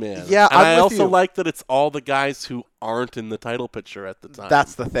multi-man. Yeah, and I with also you. Like that it's all the guys who aren't in the title picture at the time.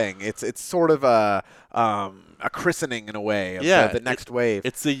 That's the thing. It's sort of a christening in a way of the next wave.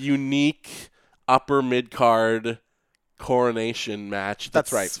 It's a unique upper mid-card coronation match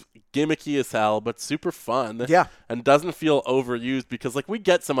that's right, gimmicky as hell but super fun, and doesn't feel overused because we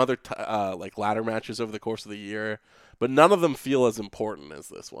get some other ladder matches over the course of the year, but none of them feel as important as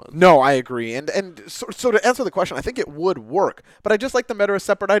this one. No, I agree, and so to answer the question, I think it would work, but I just like the meta as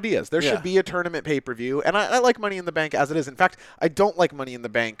separate ideas. There should be a tournament pay-per-view, and I like Money in the Bank as it is. In fact, I don't like Money in the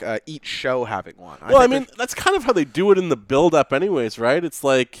Bank each show having one. I mean that's kind of how they do it in the build-up anyways, right? It's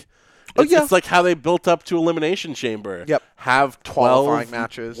like it's like how they built up to Elimination Chamber. Yep. Have 12 qualifying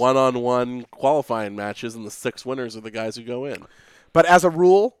matches, one-on-one qualifying matches, and the 6 winners are the guys who go in. But as a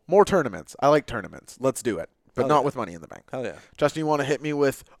rule, more tournaments. I like tournaments. Let's do it. But not with Money in the Bank. Hell yeah. Justin, you want to hit me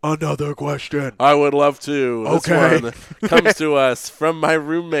with another question? I would love to. Okay. This one comes to us from my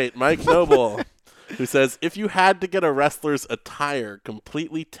roommate, Mike Noble. who says, if you had to get a wrestler's attire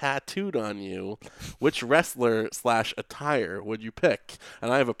completely tattooed on you, which wrestler/attire would you pick?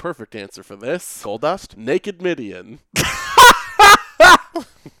 And I have a perfect answer for this. Goldust? Naked Midian.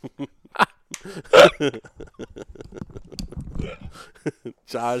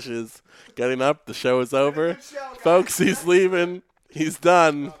 Josh is getting up. The show is over. Folks, he's leaving. He's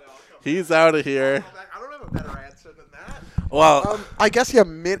done. He's out of here. I don't have a better answer than that. Well, I guess,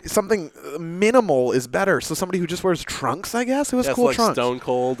 something minimal is better. So somebody who just wears trunks, I guess. It was cool like trunks. Stone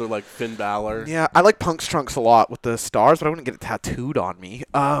Cold or like Finn Balor. Yeah, I like Punk's trunks a lot with the stars, but I wouldn't get it tattooed on me.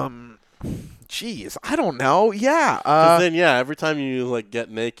 Jeez, I don't know. Yeah. 'Cause then, every time you like get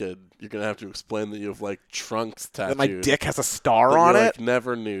naked, you're gonna have to explain that you have like trunks tattooed. That my dick has a star that on you're, it. like,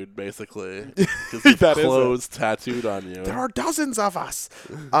 never nude, basically, because you have clothes tattooed on you. There are dozens of us.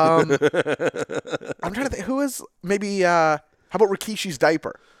 I'm trying to think. Who is maybe? How about Rikishi's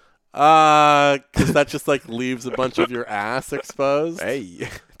diaper? Because that just like leaves a bunch of your ass exposed. Hey,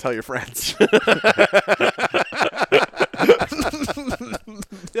 tell your friends.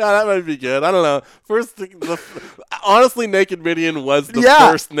 Yeah, that might be good. I don't know. Honestly, Naked Midian was the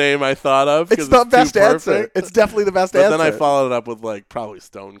first name I thought of. It's the best answer. It's definitely the best answer. But then I followed it up with like probably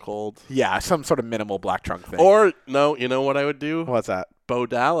Stone Cold. Yeah, some sort of minimal black trunk thing. Or no, you know what I would do? What's that? Bo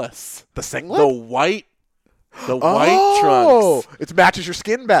Dallas. The singlet? The white trunks. It matches your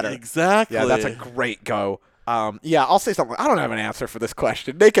skin better. Exactly. Yeah, that's a great go. I'll say something. I don't have an answer for this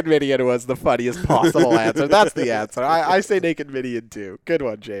question. Naked Midian was the funniest possible answer. That's the answer. I say Naked Midian too. Good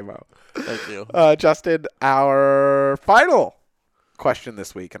one, J-Mo. Thank you. Justin, our final question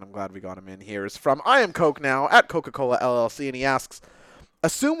this week, and I'm glad we got him in here, is from I Am Coke Now at Coca-Cola LLC, and he asks,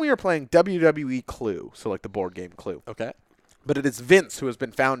 assume we are playing WWE Clue, so like the board game Clue. Okay. But it is Vince who has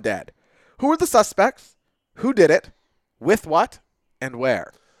been found dead. Who are the suspects? Who did it? With what? And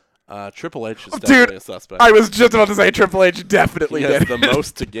where? Triple H is definitely a suspect. I was just about to say Triple H definitely he did. has the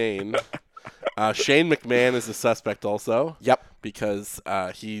most to gain. Shane McMahon is a suspect also. Yep. Because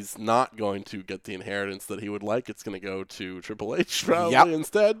he's not going to get the inheritance that he would like. It's going to go to Triple H probably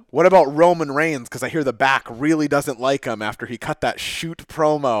instead. What about Roman Reigns? Because I hear the back really doesn't like him after he cut that shoot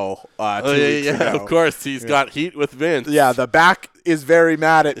promo 2 weeks ago. Of course. He's got heat with Vince. Yeah, the back is very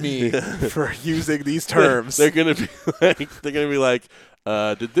mad at me for using these terms. They're going to be like,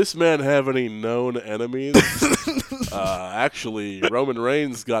 did this man have any known enemies? Actually, Roman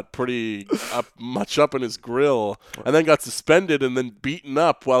Reigns got pretty much up in his grill and then got suspended and then beaten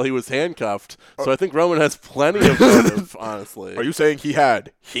up while he was handcuffed. So I think Roman has plenty of motive, honestly. Are you saying he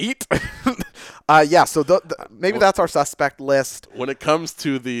had heat? Yeah, so maybe that's our suspect list. When it comes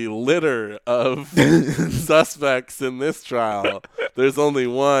to the litter of suspects in this trial, there's only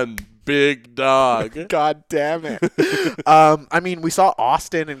one big dog. God damn it. I mean, we saw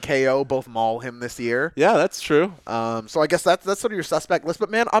Austin and KO both maul him this year. Yeah, that's true. So I guess that's sort of your suspect list. But,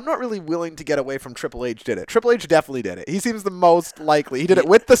 man, I'm not really willing to get away from Triple H did it. Triple H definitely did it. He seems the most likely. He did it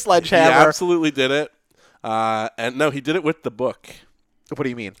with the sledgehammer. He absolutely did it. And no, he did it with the book. What do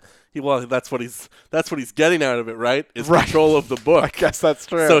you mean? That's what he's getting out of it, right? Is control of the book. I guess that's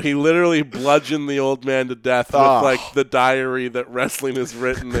true. So he literally bludgeoned the old man to death with like the diary that wrestling is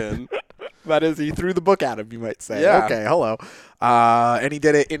written in. That is, he threw the book at him, you might say. Yeah. Okay, hello. And he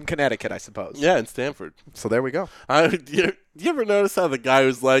did it in Connecticut, I suppose. Yeah, in Stamford. So there we go. You ever notice how the guy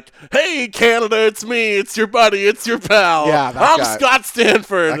was like, "Hey, Canada, it's me, it's your buddy, it's your pal. Yeah, that I'm guy. Scott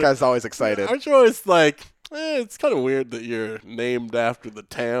Stanford." That guy's always excited. Aren't you always like, it's kind of weird that you're named after the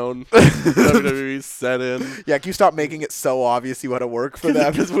town WWE's set in. Yeah, can you stop making it so obvious you want to work for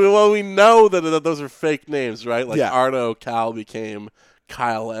them? Because we know that those are fake names, right? Like Yeah. Ardo Cal became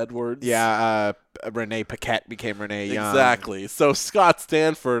Kyle Edwards. Yeah, Renee Paquette became Renee Young. Exactly. So Scott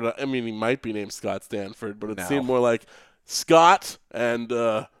Stanford, I mean, he might be named Scott Stanford, but it No. seemed more like Scott and,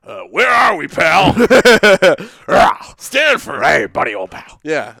 where are we, pal? Stanford. Hey, buddy, old pal.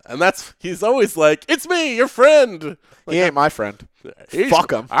 Yeah, and he's always like, it's me, your friend. Like, He ain't my friend.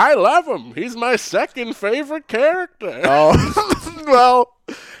 Fuck him. I love him. He's my second favorite character. Oh, well,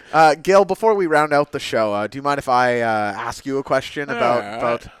 Gil, before we round out the show, do you mind if I ask you a question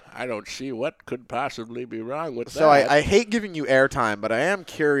about I don't see what could possibly be wrong with So that. I hate giving you airtime, but I am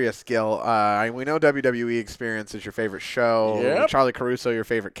curious, Gil. We know WWE Experience is your favorite show. Yep. Charlie Caruso, your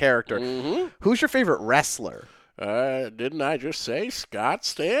favorite character. Mm-hmm. Who's your favorite wrestler? Didn't I just say Scott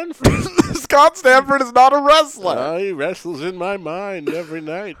Stanford? Scott Stanford is not a wrestler. He wrestles in my mind every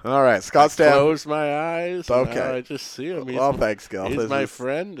night. All right, Scott Stanford. Close my eyes. Okay. I just see him. Well, thanks, Gil. He's This my is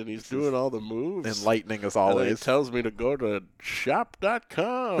friend, and he's doing all the moves. enlightening as And he always. tells me to go to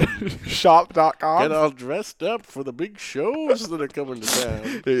shop.com. Shop.com. Get all dressed up for the big shows that are coming to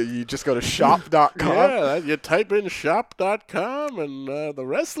town. You just go to shop.com. Yeah, you type in shop.com, and the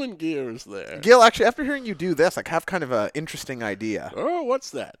wrestling gear is there. Gil, actually, after hearing you do this, I have kind of an interesting idea. Oh,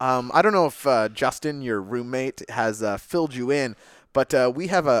 what's that? I don't know if Justin, your roommate, has filled you in, but we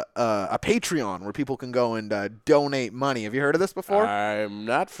have a Patreon where people can go and donate money. Have you heard of this before? I'm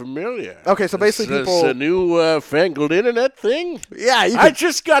not familiar. Okay, so basically It's people... a new fangled internet thing? Yeah, you I could,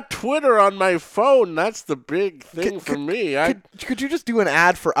 just got Twitter on my phone. That's the big thing for me. could you just do an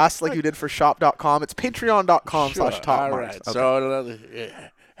ad for us like you did for shop.com? It's patreon.com/topmarks. All right. Okay. So,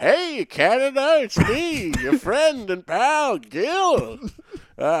 hey, Canada, it's me, your friend and pal, Gil.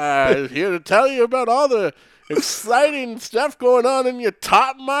 Here to tell you about all the exciting stuff going on in your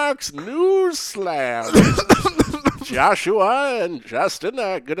Top Marks News Slam. Joshua and Justin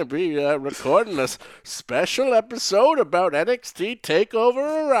are going to be recording a special episode about NXT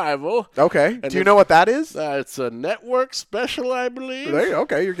TakeOver Arrival. Okay. And Do you know what that is? It's a network special, I believe.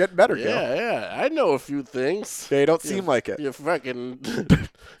 Okay, you're getting better, Gil. Yeah, I know a few things. They don't seem like it. You fucking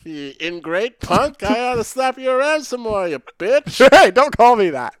you ingrate punk. I ought to slap you around some more, you bitch. Hey, don't call me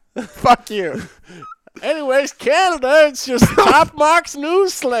that. Fuck you. Anyways, Canada, it's just Top Marks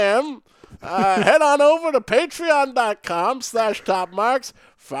News Slam. Head on over to patreon.com/topmarks.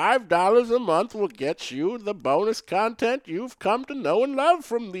 $5 a month will get you the bonus content you've come to know and love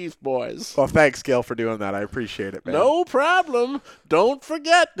from these boys. Well, thanks, Gil, for doing that. I appreciate it, man. No problem. Don't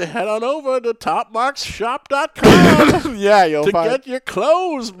forget to head on over to topmarksshop.com Yeah, you'll to find... get your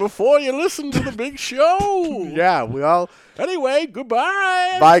clothes before you listen to the big show. Yeah, well... Anyway,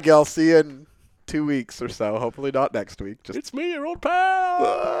 goodbye. Bye, Gil. See you in 2 weeks or so. Hopefully not next week. Just It's me, your old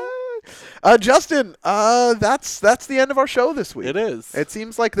pal. Justin, that's the end of our show this week. It is. It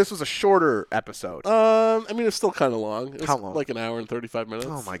seems like this was a shorter episode. I mean, it's still kind of long. It's How long? like an hour and 35 minutes.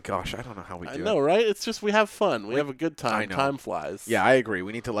 Oh my gosh, I don't know how we do I know, it. right? It's just we have fun. We have a good time. I know. Time flies. Yeah, I agree.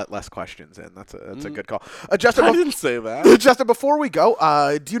 We need to let less questions in. That's a good call. Justin, I didn't say that. Justin, before we go,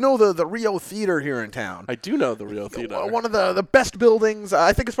 do you know the Rio Theater here in town? I do know the Rio Theater. One of the best buildings.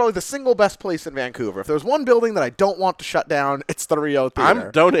 I think it's probably the single best place in Vancouver. If there's one building that I don't want to shut down, it's the Rio Theater. I'm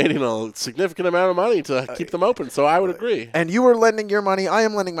donating a significant amount of money to keep them open, so I would agree. And you are lending your money. I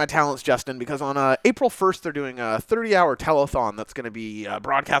am lending my talents, Justin, because on April 1st, they're doing a 30-hour telethon that's going to be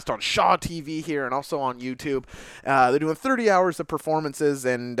broadcast on Shaw TV here and also on YouTube. They're doing 30 hours of performances,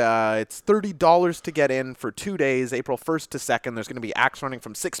 and it's $30 to get in for 2 days, April 1st to 2nd. There's going to be acts running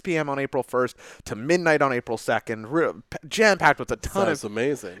from 6 p.m. on April 1st to midnight on April 2nd. Jam-packed with a ton That's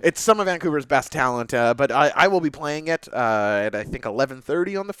amazing. It's some of Vancouver's best talent, but I will be playing it at, I think,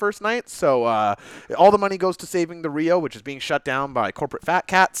 11:30 on the first night. So all the money goes to saving the Rio, which is being shut down by corporate fat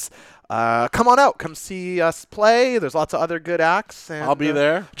cats. Come on out. Come see us play. There's lots of other good acts. And, I'll be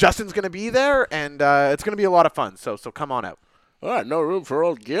there. Justin's going to be there, and it's going to be a lot of fun. So come on out. All right, no room for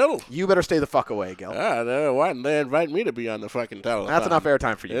old Gil. You better stay the fuck away, Gil. Why didn't they invite me to be on the fucking telethon? That's enough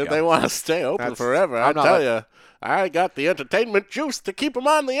airtime for you, If Gil. they want to stay open forever, I'll tell you. I got the entertainment juice to keep them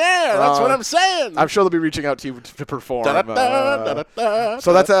on the air. That's what I'm saying. I'm sure they'll be reaching out to you to perform. Da-da-da,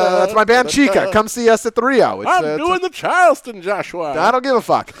 So that's my band Chica. Come see us at the Rio. I'm doing the Charleston, Joshua. I don't give a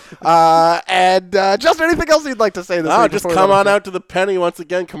fuck. And Justin, anything else you'd like to say this week? Just come on out to the Penny once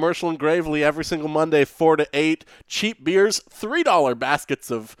again. Commercial and Gravely every single Monday, 4 to 8. Cheap beers, $3 baskets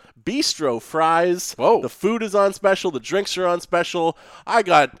of bistro fries. Whoa. The food is on special. The drinks are on special. I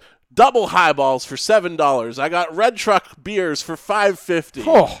got double highballs for $7. I got Red Truck beers for $5.50.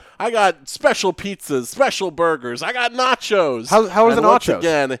 Oh. I got special pizzas, special burgers. I got nachos. How are the once nachos?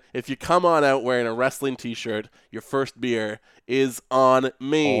 Again, if you come on out wearing a wrestling T-shirt, your first beer is on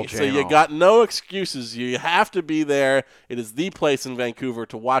me. Oh, so you got no excuses. You have to be there. It is the place in Vancouver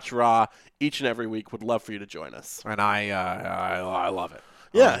to watch Raw each and every week. Would love for you to join us. And I love it.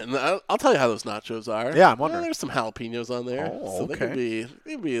 Yeah, and I'll tell you how those nachos are. Yeah, I'm wondering. There's some jalapenos on there, so they okay.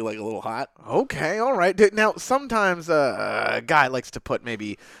 can be like a little hot. Okay, all right. Now, sometimes a guy likes to put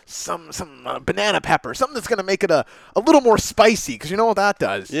maybe some banana pepper, something that's going to make it a little more spicy, because you know what that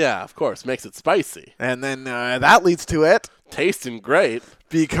does. Yeah, of course, makes it spicy. And then that leads to it. Tasting great.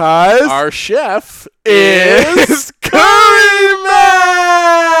 Because our chef is Curry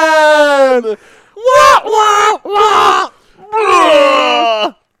Man! Wah, wah, wah!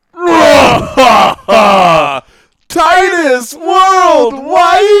 Titus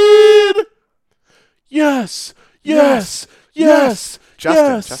Worldwide! Yes, Yes. Yes. Justin.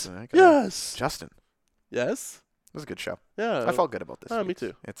 Yes. Justin. I got it. Yes. Justin. Yes. It was a good show. Yeah. I felt good about this. Me week's.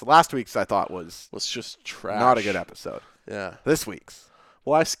 too. It's last week's I thought was just trash. not a good episode. Yeah. This week's.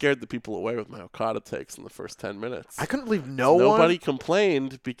 Well, I scared the people away with my Okada takes in the first 10 minutes. I couldn't believe Nobody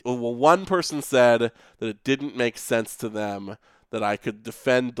complained. Well, one person said that it didn't make sense to them that I could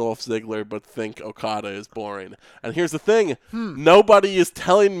defend Dolph Ziggler but think Okada is boring. And here's the thing. Nobody is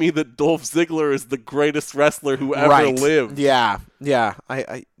telling me that Dolph Ziggler is the greatest wrestler who ever lived. Yeah.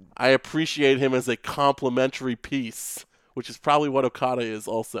 I appreciate him as a complimentary piece, which is probably what Okada is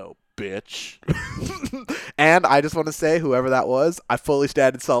also, bitch. And I just want to say, whoever that was, I fully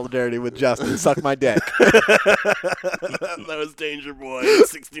stand in solidarity with Justin. Suck my dick. That was Danger Boy,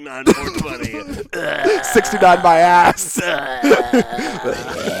 69-420. 69 my ass.